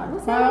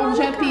atividades. Qual é o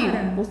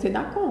objetivo? Você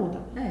dá conta.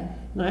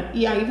 Né?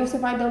 E aí você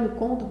vai dando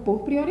conta por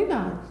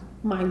prioridades,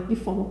 mas de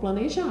forma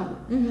planejada.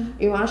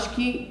 Eu acho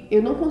que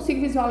eu não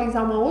consigo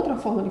visualizar uma outra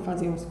forma de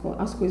fazer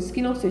as coisas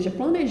que não seja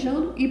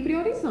planejando e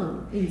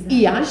priorizando.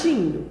 E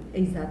agindo.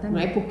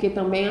 Exatamente. Né? Porque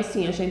também,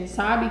 assim, a gente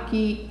sabe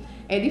que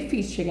é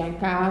difícil chegar em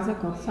casa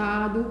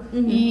cansado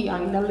e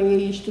ainda ler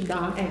e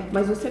estudar.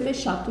 Mas você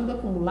deixar tudo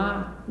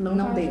acumular, não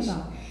vai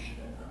ajudar.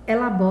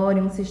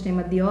 Elabore um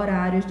sistema de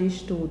horários de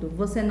estudo.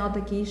 Você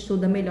nota que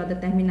estuda melhor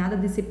determinada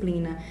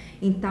disciplina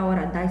em tal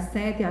hora, das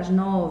 7 às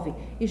 9.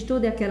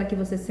 Estude aquela que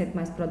você se sente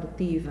mais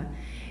produtiva.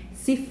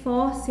 Se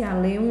force a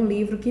ler um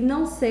livro que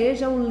não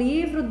seja o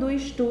livro do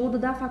estudo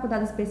da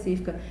faculdade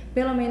específica,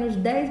 pelo menos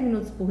 10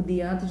 minutos por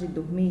dia antes de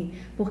dormir,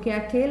 porque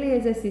aquele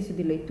exercício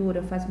de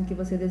leitura faz com que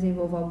você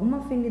desenvolva alguma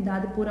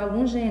afinidade por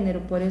algum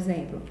gênero, por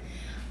exemplo.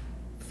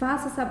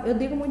 Eu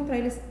digo muito para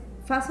eles,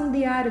 faça um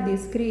diário de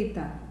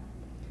escrita.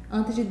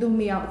 Antes de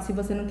dormir, se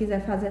você não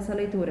quiser fazer essa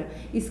leitura,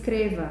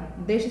 escreva,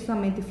 deixe sua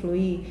mente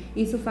fluir.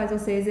 Isso faz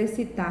você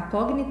exercitar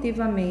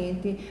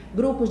cognitivamente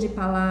grupos de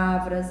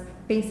palavras,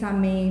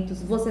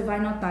 pensamentos. Você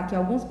vai notar que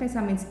alguns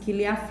pensamentos que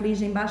lhe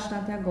afligem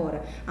bastante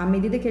agora, à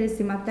medida que eles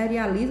se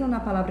materializam na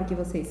palavra que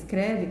você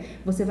escreve,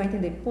 você vai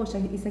entender, poxa,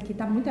 isso aqui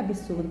está muito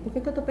absurdo. Por que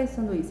eu estou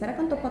pensando isso? Será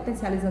que eu não estou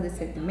potencializando esse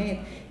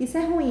sentimento? Isso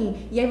é ruim.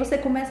 E aí você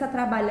começa a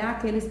trabalhar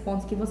aqueles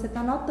pontos que você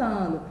está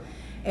notando.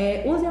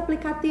 Use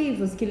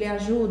aplicativos que lhe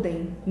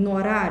ajudem no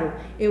horário.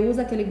 Eu uso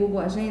aquele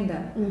Google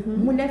Agenda.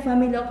 Mulher, foi a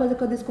melhor coisa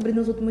que eu descobri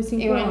nos últimos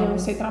 5 anos. Eu ainda não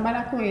sei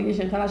trabalhar com ele,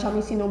 gente. Ela já me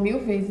ensinou 1000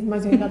 vezes,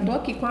 mas eu ainda tô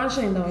aqui com a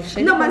agenda.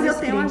 Não, mas eu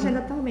tenho uma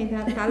agenda também.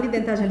 Tá ali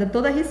dentro da agenda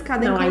toda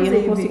arriscada, não, inclusive. Aí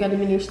eu não consigo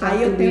administrar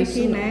aí eu tenho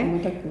isso, que, né?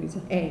 Muita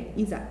coisa.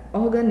 Exato.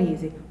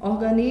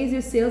 Organize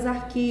os seus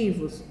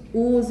arquivos.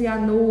 Use a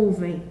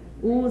nuvem.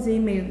 Use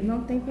e-mail.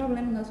 Não tem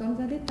problema, nós vamos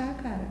editar,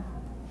 cara.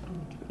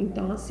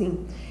 Então, assim,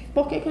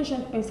 por que a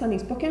gente pensa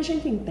nisso? Porque a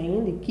gente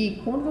entende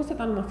que quando você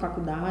está numa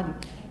faculdade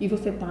e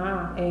você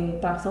está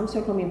traçando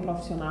seu caminho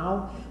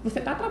profissional, você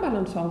está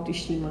trabalhando sua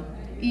autoestima.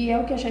 E é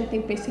o que a gente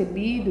tem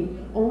percebido,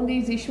 onde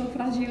existe uma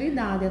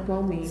fragilidade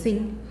atualmente.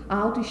 Sim. A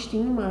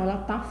autoestima,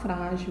 ela está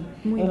frágil,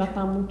 Muito. ela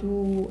está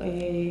muito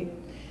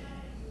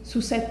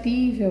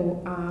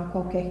suscetível a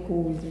qualquer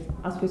coisa.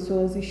 As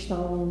pessoas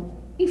estão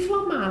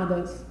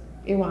inflamadas,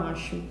 eu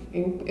acho.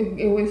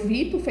 Eu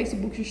evito o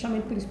Facebook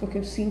justamente por isso, porque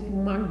eu sinto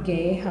uma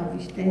guerra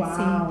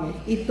virtual.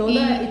 E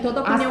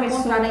toda opinião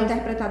contrária é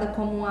interpretada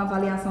como uma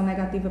avaliação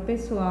negativa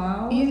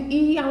pessoal.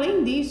 E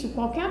além disso,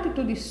 qualquer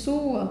atitude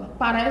sua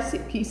parece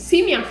que,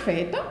 se me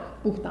afeta,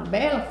 por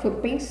tabela, foi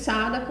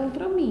pensada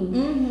contra mim.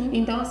 Uhum.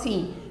 Então,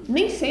 assim,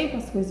 nem sempre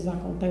as coisas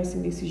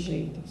acontecem desse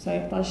jeito,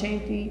 certo?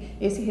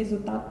 Esse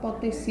resultado pode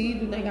ter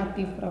sido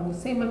negativo para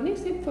você, mas nem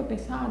sempre foi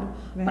pensado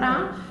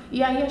para...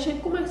 E aí a gente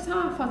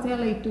começar a fazer a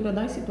leitura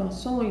das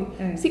situações,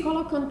 se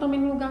colocando também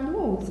no lugar do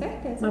outro.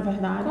 Certeza. Não é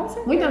verdade? Com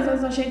certeza. Muitas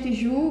vezes a gente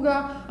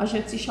julga, a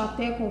gente se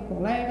chateia com o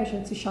colega, a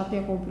gente se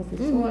chateia com o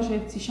professor, a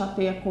gente se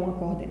chateia com a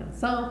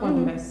coordenação, com a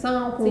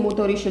direção, com o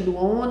motorista do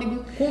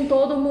ônibus. Com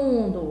todo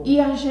mundo. E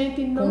a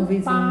gente não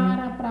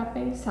para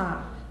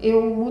pensar.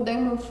 Eu mudei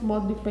o meu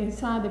modo de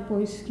pensar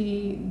depois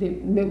que...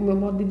 meu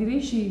modo de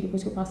dirigir,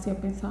 depois que eu passei a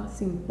pensar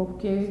assim.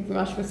 Porque eu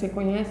acho que você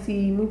conhece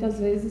e muitas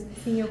vezes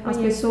as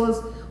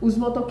pessoas, os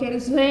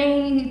motoqueiros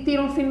vêm e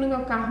tiram fim no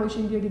meu carro. Hoje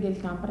em dia eu digo, ele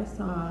tá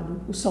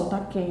apressado, o sol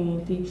tá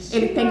quente,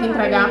 ele tem que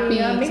entregar a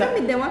pizza. A amiga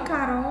me deu uma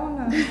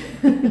carona.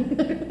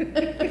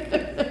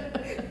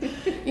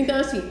 Então,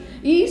 assim,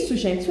 isso,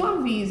 gente,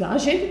 suaviza. A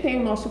gente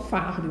tem o nosso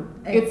fardo.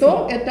 Eu tô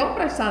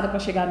apressada para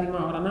chegar de 1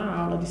 hora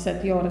na aula, de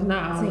 7 horas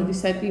na aula, de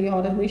 7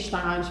 horas no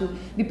estágio,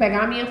 de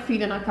pegar a minha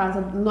filha na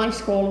casa, na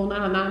escola, ou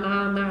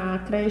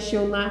na creche,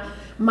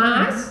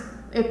 mas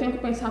eu tenho que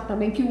pensar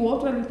também que o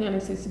outro, ele tem a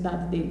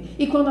necessidade dele.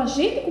 E quando a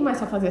gente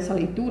começa a fazer essa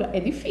leitura, é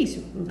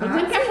difícil. Não tô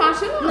dizendo que é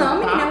fácil, não. Não,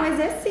 menina, é um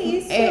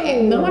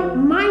exercício. Não é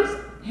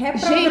mais...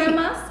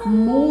 Reprogramação. Gente,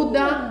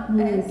 muda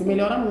muito,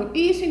 melhora muito.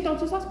 Isso em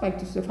todos os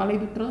aspectos. Eu falei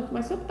do trânsito,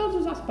 mas sobre todos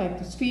os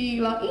aspectos.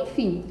 Fila,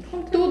 enfim.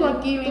 Tudo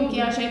aquilo em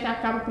que a gente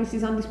acaba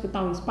precisando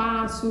disputar um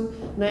espaço,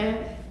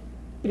 né?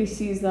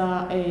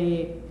 Precisa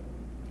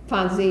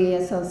fazer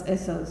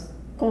essas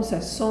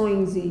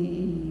concessões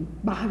e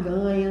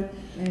barganha.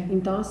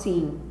 Então,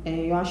 assim,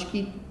 eu acho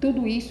que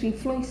tudo isso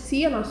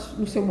influencia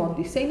no seu modo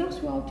de ser e na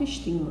sua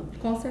autoestima.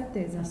 Com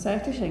certeza.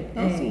 Certo, gente?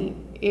 Então, assim,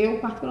 eu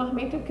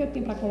particularmente, o que eu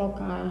tenho para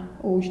colocar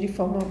hoje de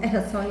forma...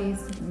 Era só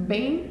isso.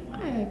 Bem...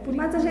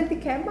 Mas a gente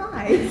quer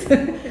mais.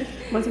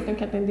 Mas eu tenho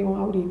que atender um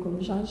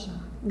aurículo já. A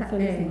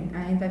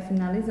gente vai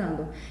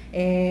finalizando.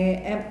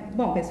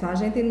 Bom, pessoal, a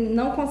gente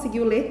não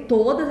conseguiu ler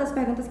todas as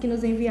perguntas que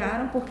nos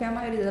enviaram, porque a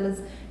maioria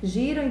delas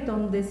giram em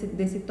torno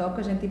desse tópico.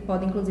 A gente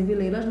pode, inclusive,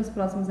 lê-las nos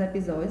próximos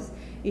episódios.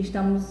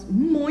 Estamos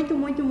muito,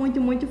 muito, muito,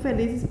 muito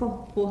felizes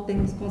por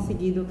termos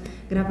conseguido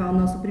gravar o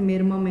nosso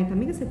primeiro momento.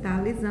 Amiga, você tá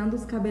alisando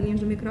os cabelinhos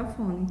do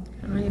microfone.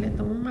 Ele é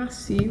tão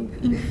macio.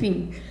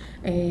 Enfim,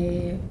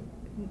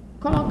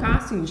 colocar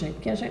assim, gente,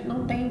 que a gente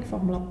não tem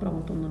fórmula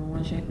pronta, não.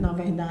 A gente, na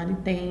verdade,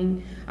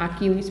 tem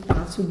aqui um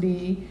espaço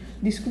de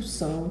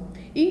discussão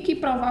em que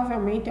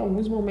provavelmente em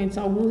alguns momentos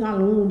alguns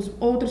alunos,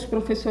 outros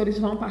professores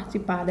vão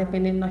participar,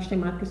 dependendo das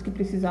temáticas que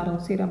precisarão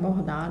ser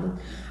abordadas.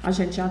 A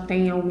gente já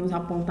tem alguns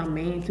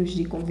apontamentos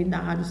de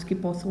convidados que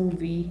possam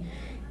vir,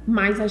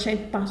 mas a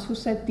gente está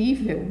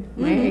suscetível,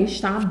 né?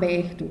 Está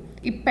aberto.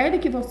 E pede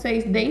que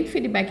vocês deem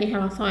feedback em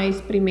relação a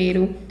esse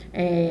primeiro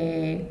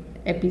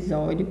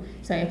episódio,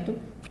 certo?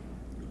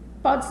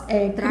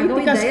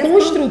 Críticas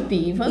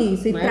construtivas.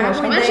 Isso, e né?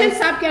 tragam Mas ideias... a gente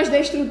sabe que as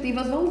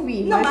destrutivas vão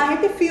vir. Não, mas a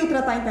gente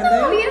filtra, tá entendendo?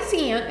 Não, e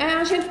assim,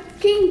 a gente,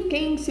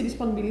 quem se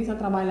disponibiliza a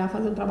trabalhar,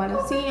 fazer um trabalho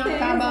assim,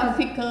 acaba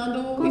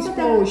ficando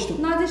exposto.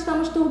 Nós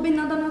estamos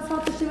turbinando a nossa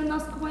autoestima e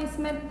nosso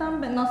conhecimento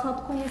também, nosso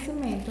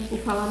autoconhecimento. Por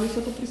falar nisso,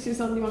 eu tô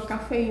precisando de uma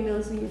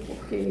cafeínazinha,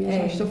 porque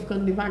já estou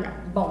ficando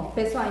devagar. Bom,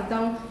 pessoal,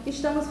 então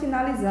estamos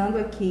finalizando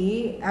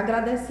aqui,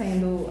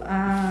 agradecendo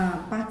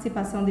a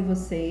participação de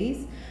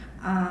vocês,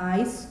 a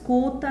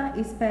escuta.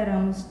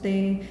 Esperamos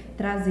ter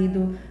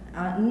trazido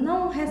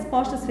não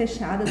respostas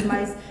fechadas,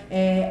 mas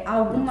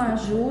alguma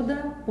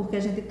ajuda, porque a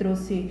gente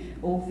trouxe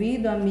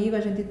ouvido, amigo, a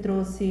gente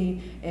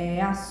trouxe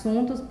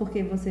assuntos,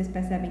 porque vocês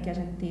percebem que a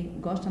gente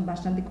gosta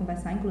bastante de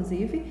conversar,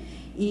 inclusive,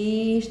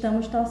 e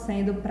estamos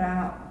torcendo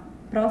para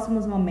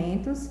próximos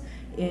momentos.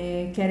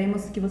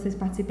 Queremos que vocês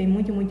participem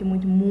muito, muito,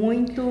 muito,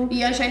 muito.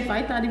 E a gente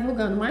vai estar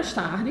divulgando mais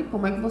tarde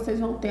como é que vocês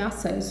vão ter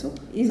acesso,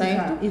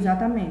 certo?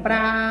 Exatamente.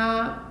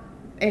 Para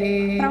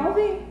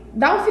ouvir.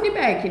 Dar um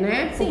feedback,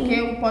 né? Sim,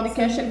 porque o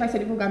podcast ele vai ser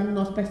divulgado no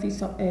nosso perfil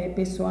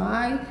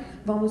pessoal.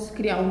 Vamos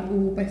criar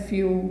o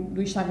perfil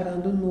do Instagram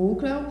do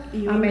Núcleo.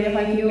 E a Amélia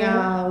vai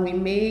criar o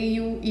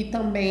e-mail e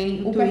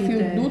também o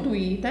perfil do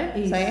Twitter,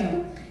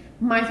 certo?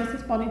 Mas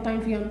vocês podem estar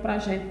enviando pra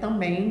gente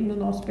também no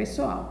nosso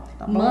pessoal,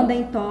 tá bom?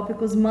 Mandem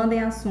tópicos,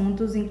 mandem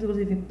assuntos,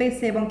 inclusive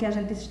percebam que a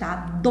gente está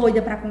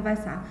doida para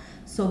conversar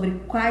sobre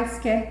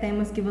quaisquer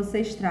temas que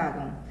vocês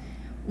tragam.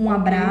 Um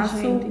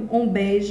abraço, um beijo.